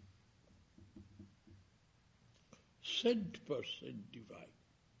 Sent person divine.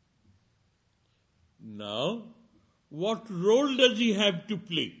 Now, what role does he have to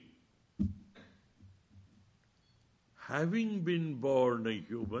play? Having been born a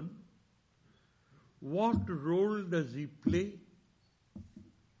human, what role does he play?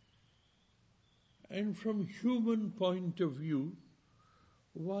 And from human point of view,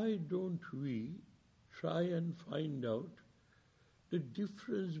 why don't we try and find out the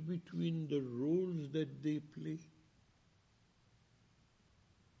difference between the roles that they play?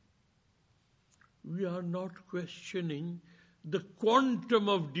 We are not questioning the quantum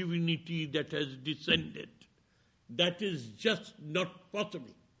of divinity that has descended. That is just not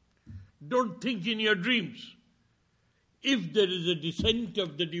possible. Don't think in your dreams. If there is a descent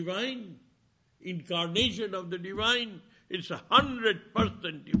of the divine, incarnation of the divine, it's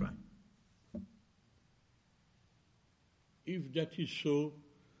 100% divine. If that is so,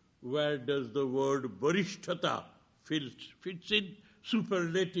 where does the word Varishtata fits in,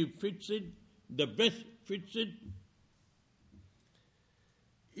 superlative fits in, the best fits in?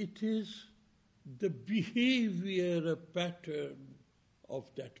 It is the behavior pattern of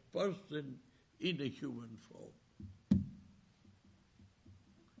that person in a human form.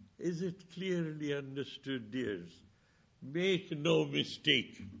 Is it clearly understood, dears? Make no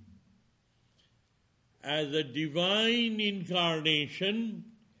mistake. As a divine incarnation,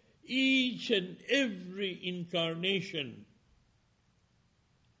 each and every incarnation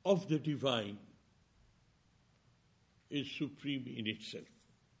of the divine is supreme in itself.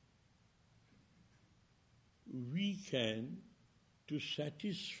 We can, to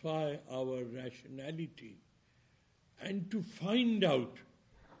satisfy our rationality and to find out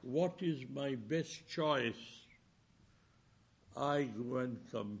what is my best choice, I go and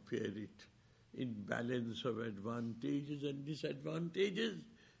compare it in balance of advantages and disadvantages,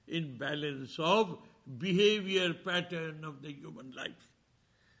 in balance of behavior pattern of the human life.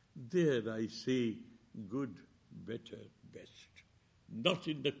 There I say good, better, best, not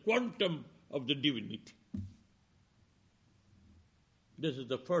in the quantum of the divinity. This is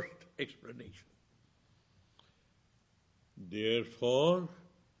the first explanation. Therefore,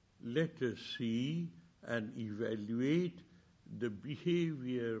 let us see and evaluate the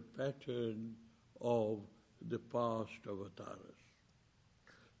behavior pattern of the past avatars.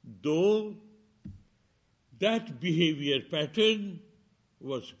 Though that behavior pattern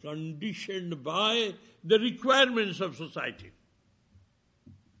was conditioned by the requirements of society.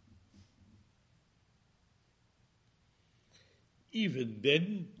 Even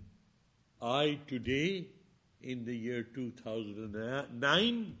then, I today, in the year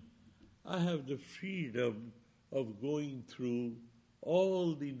 2009, I have the freedom of going through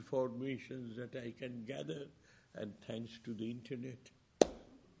all the information that I can gather, and thanks to the internet,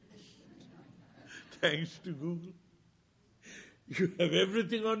 thanks to Google, you have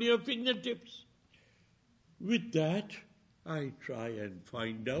everything on your fingertips. With that, I try and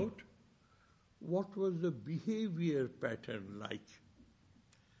find out what was the behavior pattern like.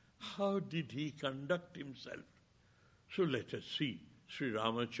 How did he conduct himself? So let us see. Sri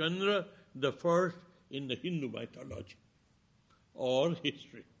Ramachandra, the first in the Hindu mythology or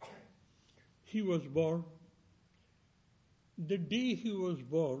history. He was born. The day he was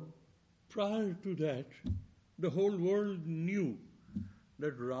born, prior to that, the whole world knew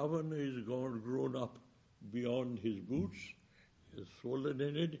that Ravana is grown up beyond his boots. He has swollen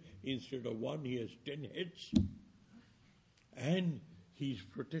head. Instead of one, he has 10 heads. And he's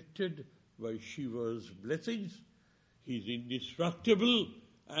protected by Shiva's blessings. He's indestructible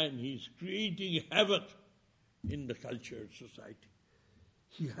and he's creating havoc in the cultured society.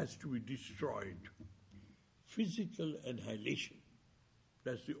 He has to be destroyed. Physical annihilation.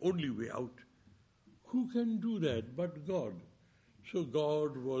 That's the only way out. Who can do that but God? So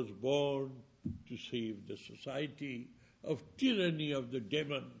God was born to save the society of tyranny of the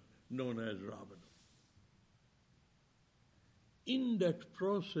demon known as Ravana. In that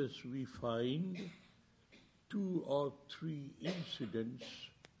process we find 2 or 3 incidents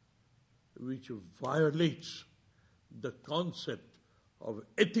which violates the concept of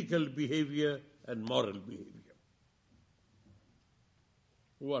ethical behavior and moral behavior.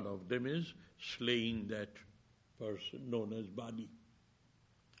 One of them is slaying that person known as Bali.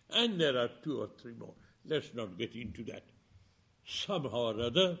 And there are 2 or 3 more. Let's not get into that. Somehow or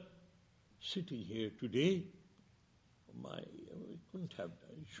other, sitting here today,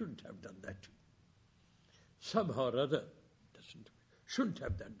 shouldn't have done that. Somehow or other, shouldn't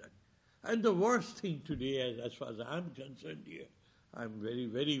have done that. And the worst thing today, as far as I'm concerned here, I'm very,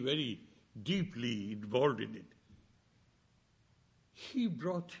 very, very deeply involved in it. He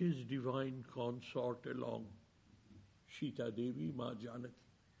brought his divine consort along, Sita Devi, Ma Janaki.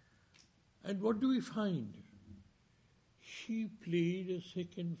 And what do we find? She played a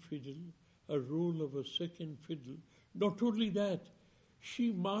second fiddle, a role of a second fiddle. Not only that,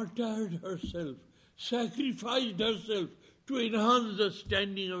 she martyred herself, sacrificed herself to enhance the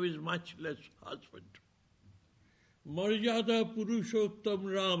standing of his matchless husband. Maryada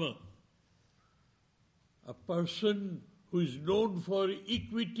Purushottam Rama, a person who is known for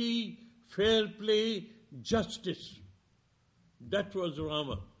equity, fair play, justice. That was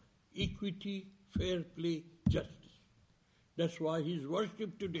Rama. Equity, fair play, justice. That's why he is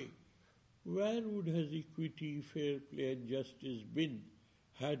worshipped today. Where would his equity, fair play and justice been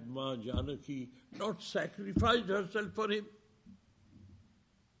had Ma Janaki not sacrificed herself for him?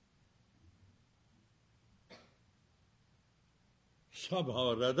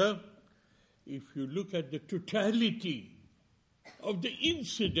 Somehow or other, if you look at the totality of the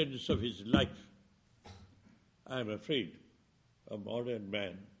incidents of his life, I am afraid a modern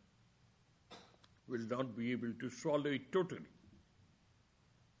man will not be able to swallow it totally.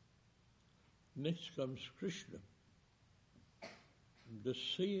 Next comes Krishna. The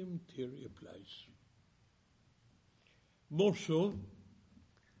same theory applies. More so,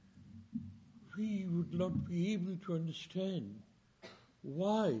 we would not be able to understand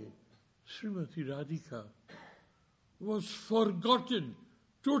why Srimati Radhika was forgotten,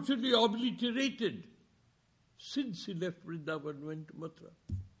 totally obliterated, since he left Vrindavan and went to Mathura.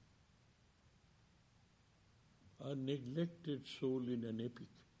 A neglected soul in an epic.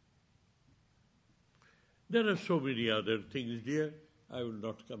 There are so many other things there. I will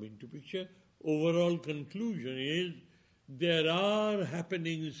not come into picture. Overall conclusion is there are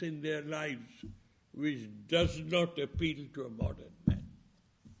happenings in their lives which does not appeal to a modern man.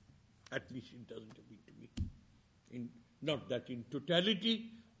 At least it doesn't appeal to me. Not that in totality,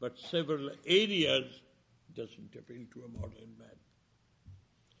 but several areas doesn't appeal to a modern man.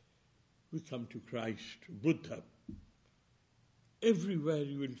 We come to Christ, Buddha. Everywhere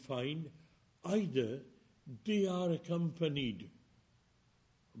you will find either they are accompanied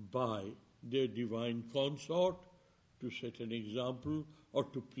by their divine consort to set an example or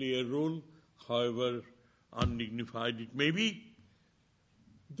to play a role, however undignified it may be.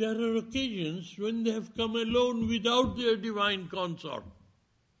 There are occasions when they have come alone without their divine consort.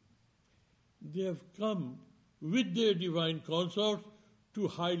 They have come with their divine consort to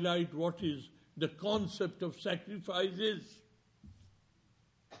highlight what is the concept of sacrifices.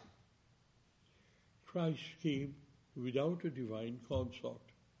 Christ came without a divine consort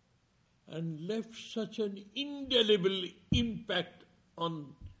and left such an indelible impact on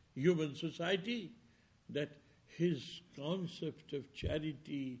human society that his concept of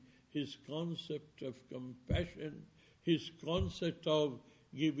charity, his concept of compassion, his concept of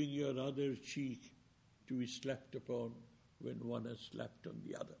giving your other cheek to be slapped upon when one has slapped on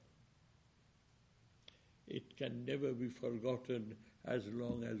the other. It can never be forgotten as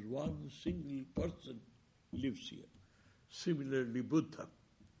long as one single person lives here. Similarly, Buddha.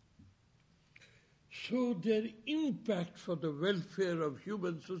 So their impact for the welfare of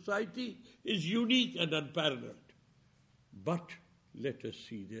human society is unique and unparalleled. But let us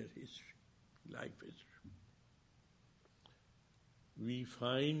see their history, life history. We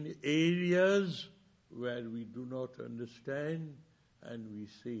find areas where we do not understand and we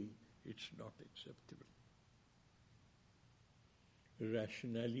say it's not acceptable.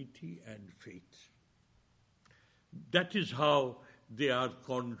 Rationality and faith. That is how they are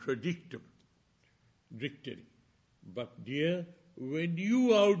contradictory. But dear, when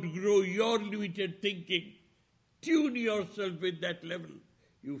you outgrow your limited thinking, Tune yourself with that level.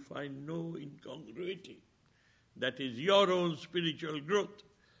 You find no incongruity. That is your own spiritual growth.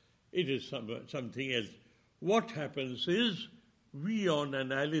 It is something else. What happens is, we on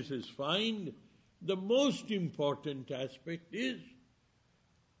analysis find the most important aspect is,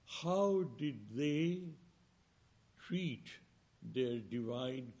 how did they treat their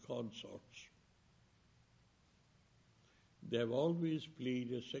divine consorts? They have always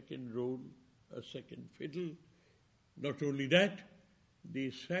played a second role, a second fiddle. Not only that,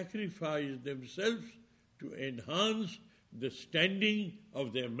 they sacrifice themselves to enhance the standing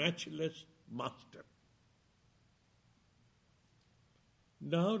of their matchless master.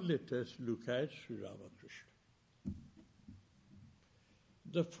 Now let us look at Sri Ramakrishna.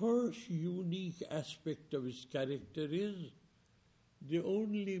 The first unique aspect of his character is the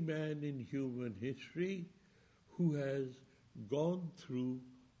only man in human history who has gone through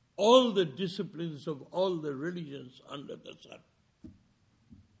all the disciplines of all the religions under the sun.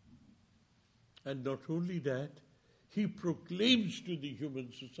 And not only that, he proclaims to the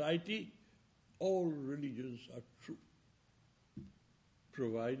human society, all religions are true,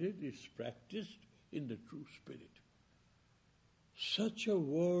 provided it's practiced in the true spirit. Such a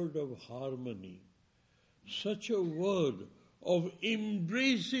word of harmony, such a word of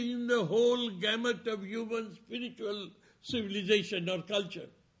embracing the whole gamut of human spiritual civilization or culture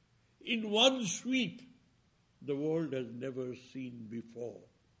in one sweep, the world has never seen before.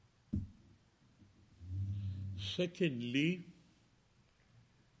 Secondly,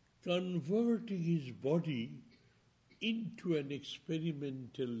 converting his body into an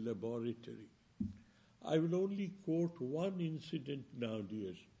experimental laboratory. I will only quote one incident now,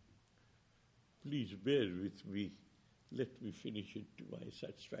 dears. Please bear with me. Let me finish it to my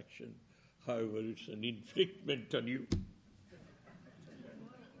satisfaction. However, it's an inflictment on you.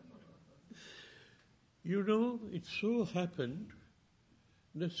 You know, it so happened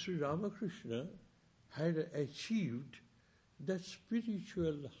that Sri Ramakrishna had achieved that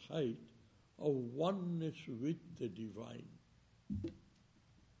spiritual height of oneness with the divine.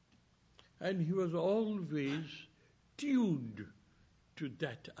 And he was always tuned to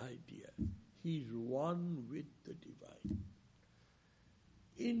that idea. He's one with the divine.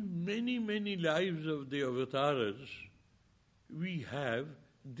 In many, many lives of the avatars, we have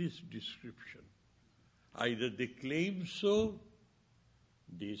this description. Either they claim so,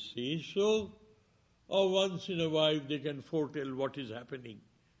 they say so, or once in a while they can foretell what is happening.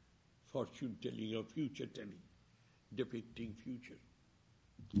 Fortune telling or future telling, depicting future.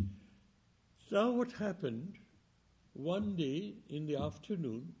 Now what happened, one day in the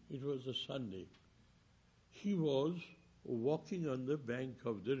afternoon, it was a Sunday, he was walking on the bank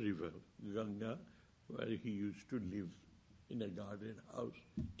of the river, Ganga, where he used to live in a garden house,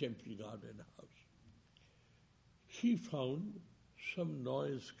 temple garden house. He found some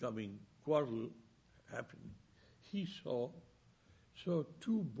noise coming, quarrel happening. He saw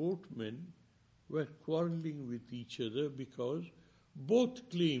two boatmen were quarreling with each other because both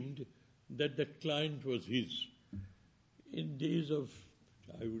claimed that the client was his. In days of,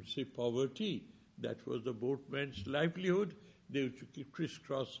 I would say, poverty, that was the boatman's livelihood. They used to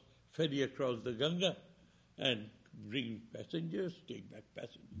crisscross, ferry across the Ganga and bring passengers, take back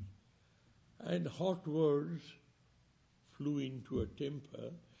passengers. And hot words flew into a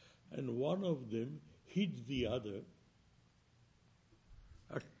temper, and one of them hit the other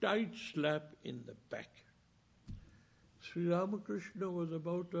a tight slap in the back. Sri Ramakrishna was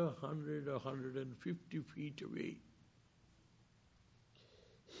about 150 feet away.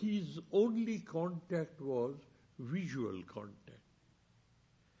 His only contact was visual contact.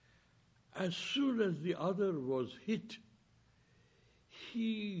 As soon as the other was hit,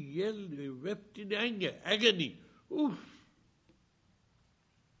 he yelled, he wept in anger, agony. Oof!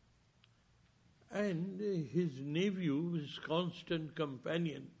 And his nephew, his constant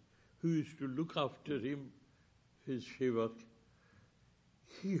companion, who used to look after him, his Shevak,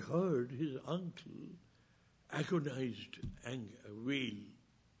 he heard his uncle agonized anger, wail.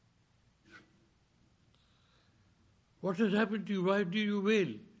 What has happened to you? Why do you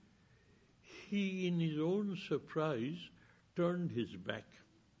wail? He, in his own surprise, turned his back.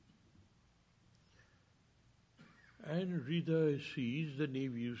 And Hridaya sees, the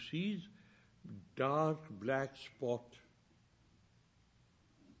nephew sees, dark black spot.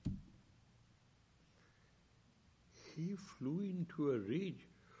 He flew into a rage.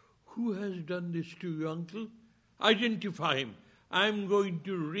 Who has done this to you, uncle? Identify him. I'm going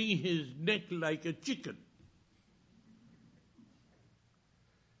to wring his neck like a chicken.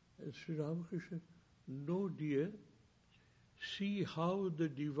 And Sri Ramakrishna, no dear, see how the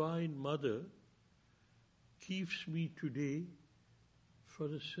Divine Mother keeps me today, for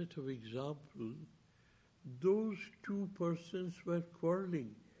a set of example, those two persons were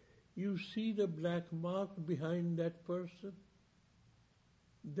quarreling. You see the black mark behind that person?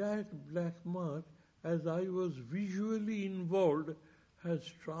 That black mark, as I was visually involved, has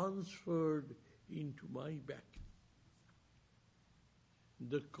transferred into my back.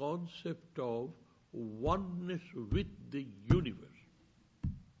 The concept of oneness with the universe.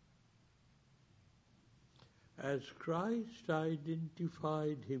 As Christ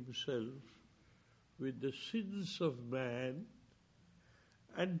identified himself with the sins of man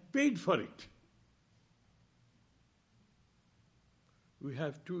and paid for it, we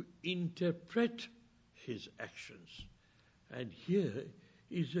have to interpret his actions. And here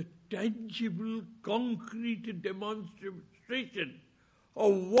is a tangible, concrete demonstration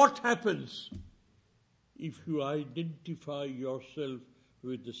of what happens if you identify yourself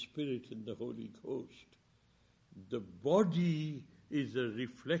with the Spirit and the Holy Ghost. The body is a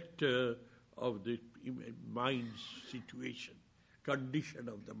reflector of the mind's situation, condition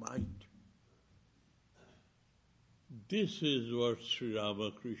of the mind. This is what Sri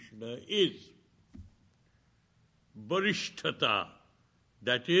Ramakrishna is. Varishtata,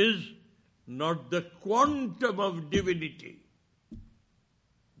 that is, not the quantum of divinity,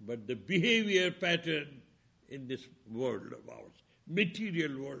 but the behavior pattern in this world of ours,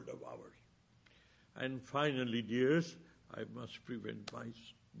 material world of ours. And finally, dears, I must prevent my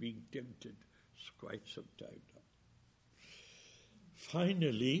being tempted quite some time now.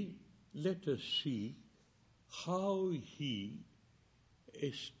 Finally, let us see how he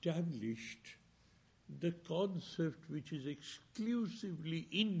established the concept which is exclusively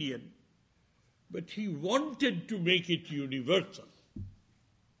Indian, but he wanted to make it universal.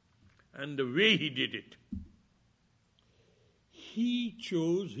 And the way he did it, he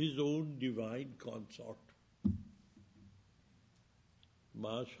chose his own divine consort,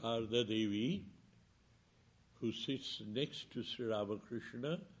 Ma Sharda Devi, who sits next to Sri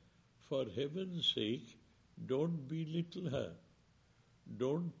Ramakrishna. For heaven's sake, don't belittle her.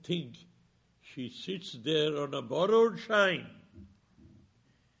 Don't think she sits there on a borrowed shine.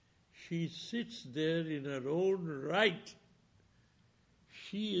 She sits there in her own right.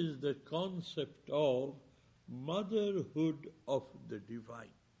 She is the concept of motherhood of the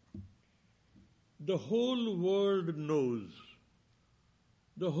divine. The whole world knows,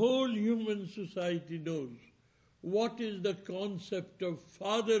 the whole human society knows what is the concept of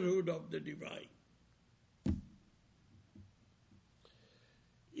fatherhood of the divine.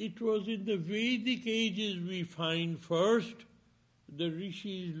 It was in the Vedic ages we find first the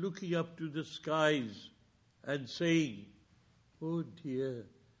rishis looking up to the skies and saying, "Oh dear,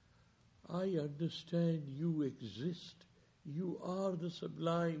 I understand you exist. You are the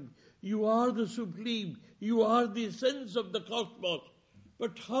sublime. You are the supreme. You are the essence of the cosmos.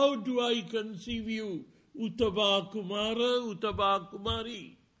 But how do I conceive you? Uttava Kumara, Uttava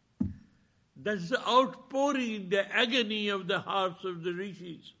Kumari." That's the outpouring in the agony of the hearts of the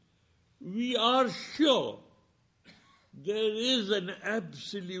rishis. We are sure there is an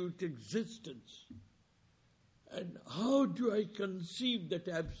absolute existence. And how do I conceive that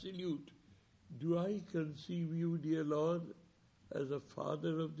absolute? Do I conceive you, dear Lord, as a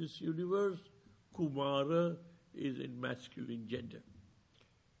father of this universe? Kumara is in masculine gender.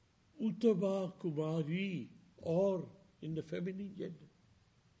 Uttava Kumari, or in the feminine gender.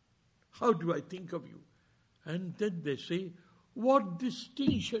 How do I think of you? And then they say, what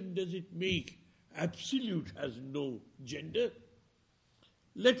distinction does it make? Absolute has no gender.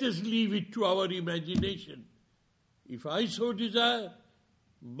 Let us leave it to our imagination. If I so desire,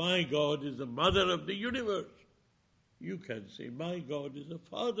 my God is the mother of the universe. You can say, my God is the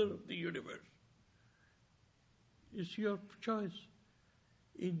father of the universe. It's your choice.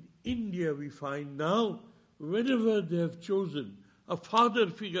 In India we find now, whenever they have chosen a father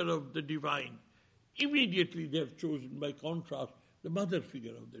figure of the divine, immediately they have chosen, by contrast, the mother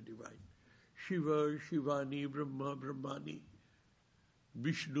figure of the divine. Shiva, Shivani, Brahma, Brahmani,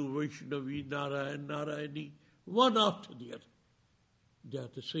 Vishnu, Vaishnavi, Narayan, Narayani, one after the other. They are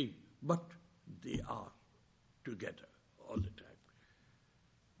the same, but they are together all the time.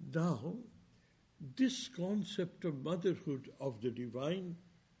 Now, this concept of motherhood of the divine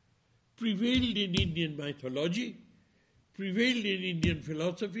prevailed in Indian mythology, prevailed in Indian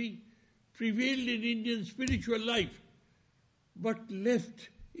philosophy, prevailed in Indian spiritual life, but left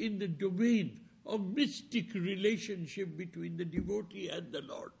in the domain of mystic relationship between the devotee and the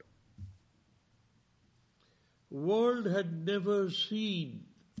Lord. World had never seen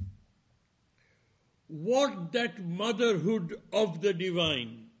what that motherhood of the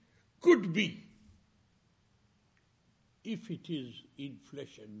divine could be. if it is in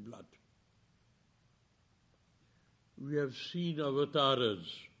flesh and blood. We have seen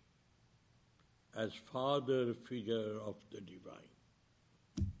avatars as father figure of the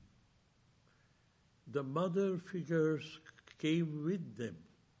divine. The mother figures came with them.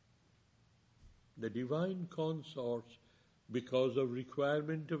 The divine consorts, because of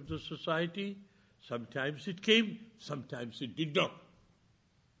requirement of the society, sometimes it came, sometimes it did not.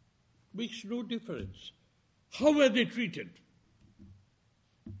 Makes no difference. How were they treated?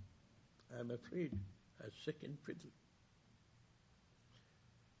 I'm afraid as second fiddle.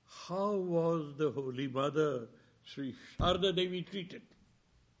 How was the Holy Mother, Sri Sharda Devi, treated?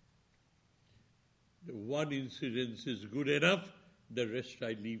 The one incident is good enough, the rest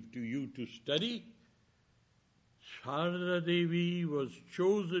I leave to you to study. Sharda Devi was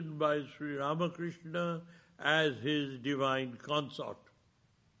chosen by Sri Ramakrishna as his divine consort.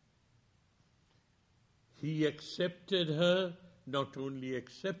 He accepted her, not only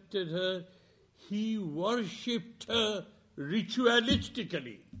accepted her, he worshipped her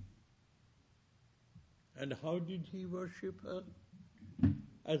ritualistically. And how did he worship her?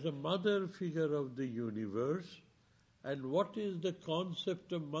 As a mother figure of the universe. And what is the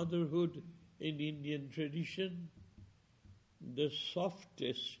concept of motherhood in Indian tradition? The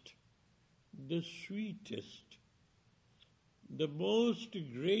softest, the sweetest, the most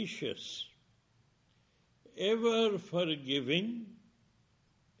gracious, ever forgiving,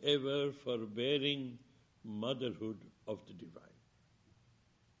 ever forbearing motherhood of the divine.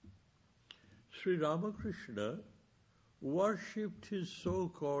 Sri Ramakrishna worshipped his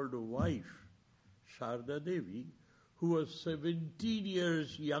so-called wife, Sharda Devi, who was 17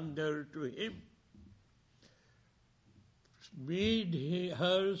 years younger to him, made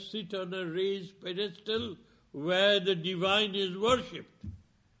her sit on a raised pedestal where the divine is worshipped,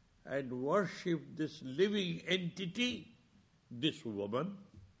 and worshipped this living entity, this woman,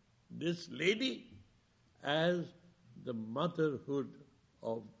 this lady, as the motherhood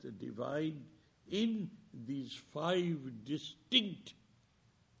of the divine in these 5 distinct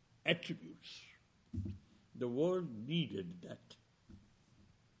attributes. The world needed that.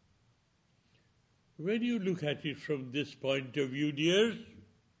 When you look at it from this point of view, dears,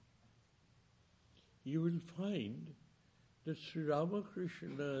 you will find that Sri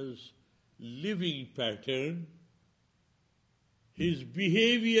Ramakrishna's living pattern, his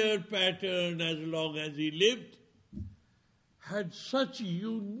behavior pattern as long as he lived, had such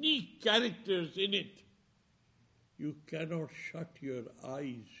unique characters in it. You cannot shut your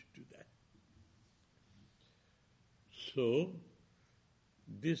eyes to that. So,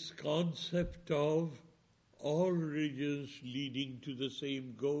 this concept of all religions leading to the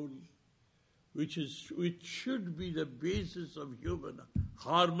same goal, which should be the basis of human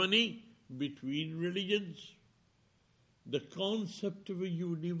harmony between religions, the concept of a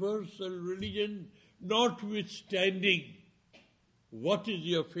universal religion, notwithstanding what is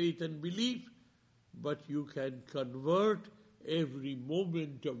your faith and belief, but you can convert every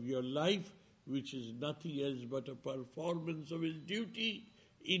moment of your life, which is nothing else but a performance of his duty,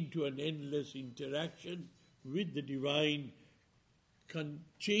 into an endless interaction with the divine,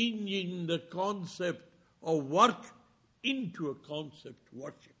 changing the concept of work into a concept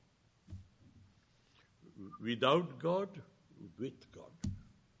worship. Without God, with God.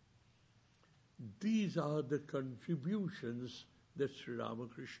 These are the contributions that Sri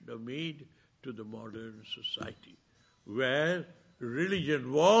Ramakrishna made to the modern society, where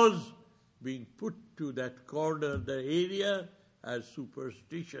religion was being put to that corner, the area, as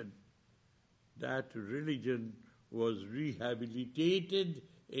superstition. That religion was rehabilitated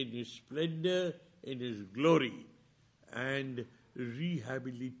in its splendor, in its glory, and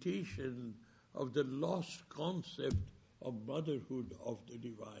rehabilitation of the lost concept of motherhood of the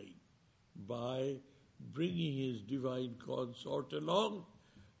divine by bringing his divine consort along.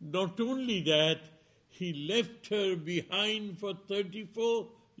 Not only that, he left her behind for 34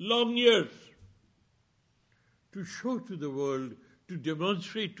 long years to show to the world, to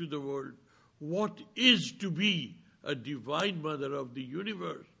demonstrate to the world what is to be a divine mother of the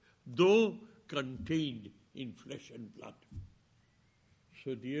universe, though contained in flesh and blood.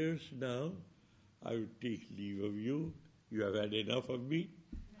 So dears, now I will take leave of you. You have had enough of me.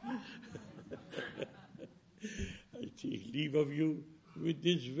 I take leave of you with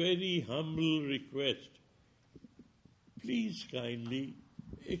this very humble request. Please kindly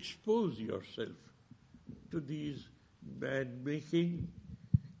expose yourself to these man-making,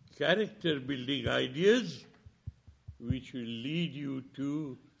 character-building ideas which will lead you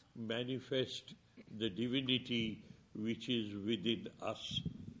to manifest the divinity which is within us.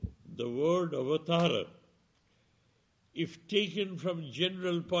 The word avatara if taken from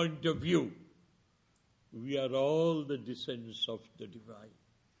general point of view, we are all the descendants of the divine.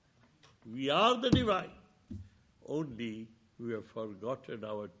 We are the divine. Only we have forgotten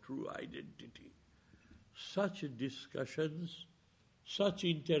our true identity. Such discussions, such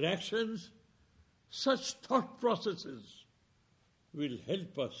interactions, such thought processes will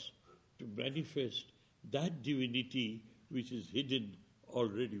help us to manifest that divinity which is hidden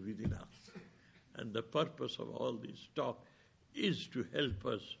already within us. And the purpose of all this talk is to help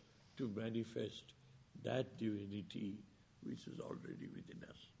us to manifest that divinity which is already within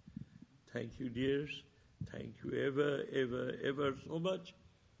us. Thank you, dears. Thank you ever, ever, ever so much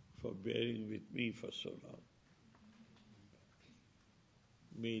for bearing with me for so long.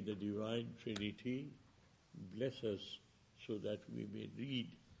 May the Divine Trinity bless us so that we may read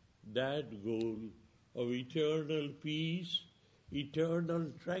that goal of eternal peace, eternal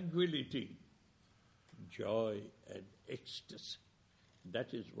tranquility, joy and ecstasy.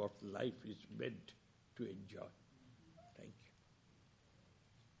 That is what life is meant to enjoy.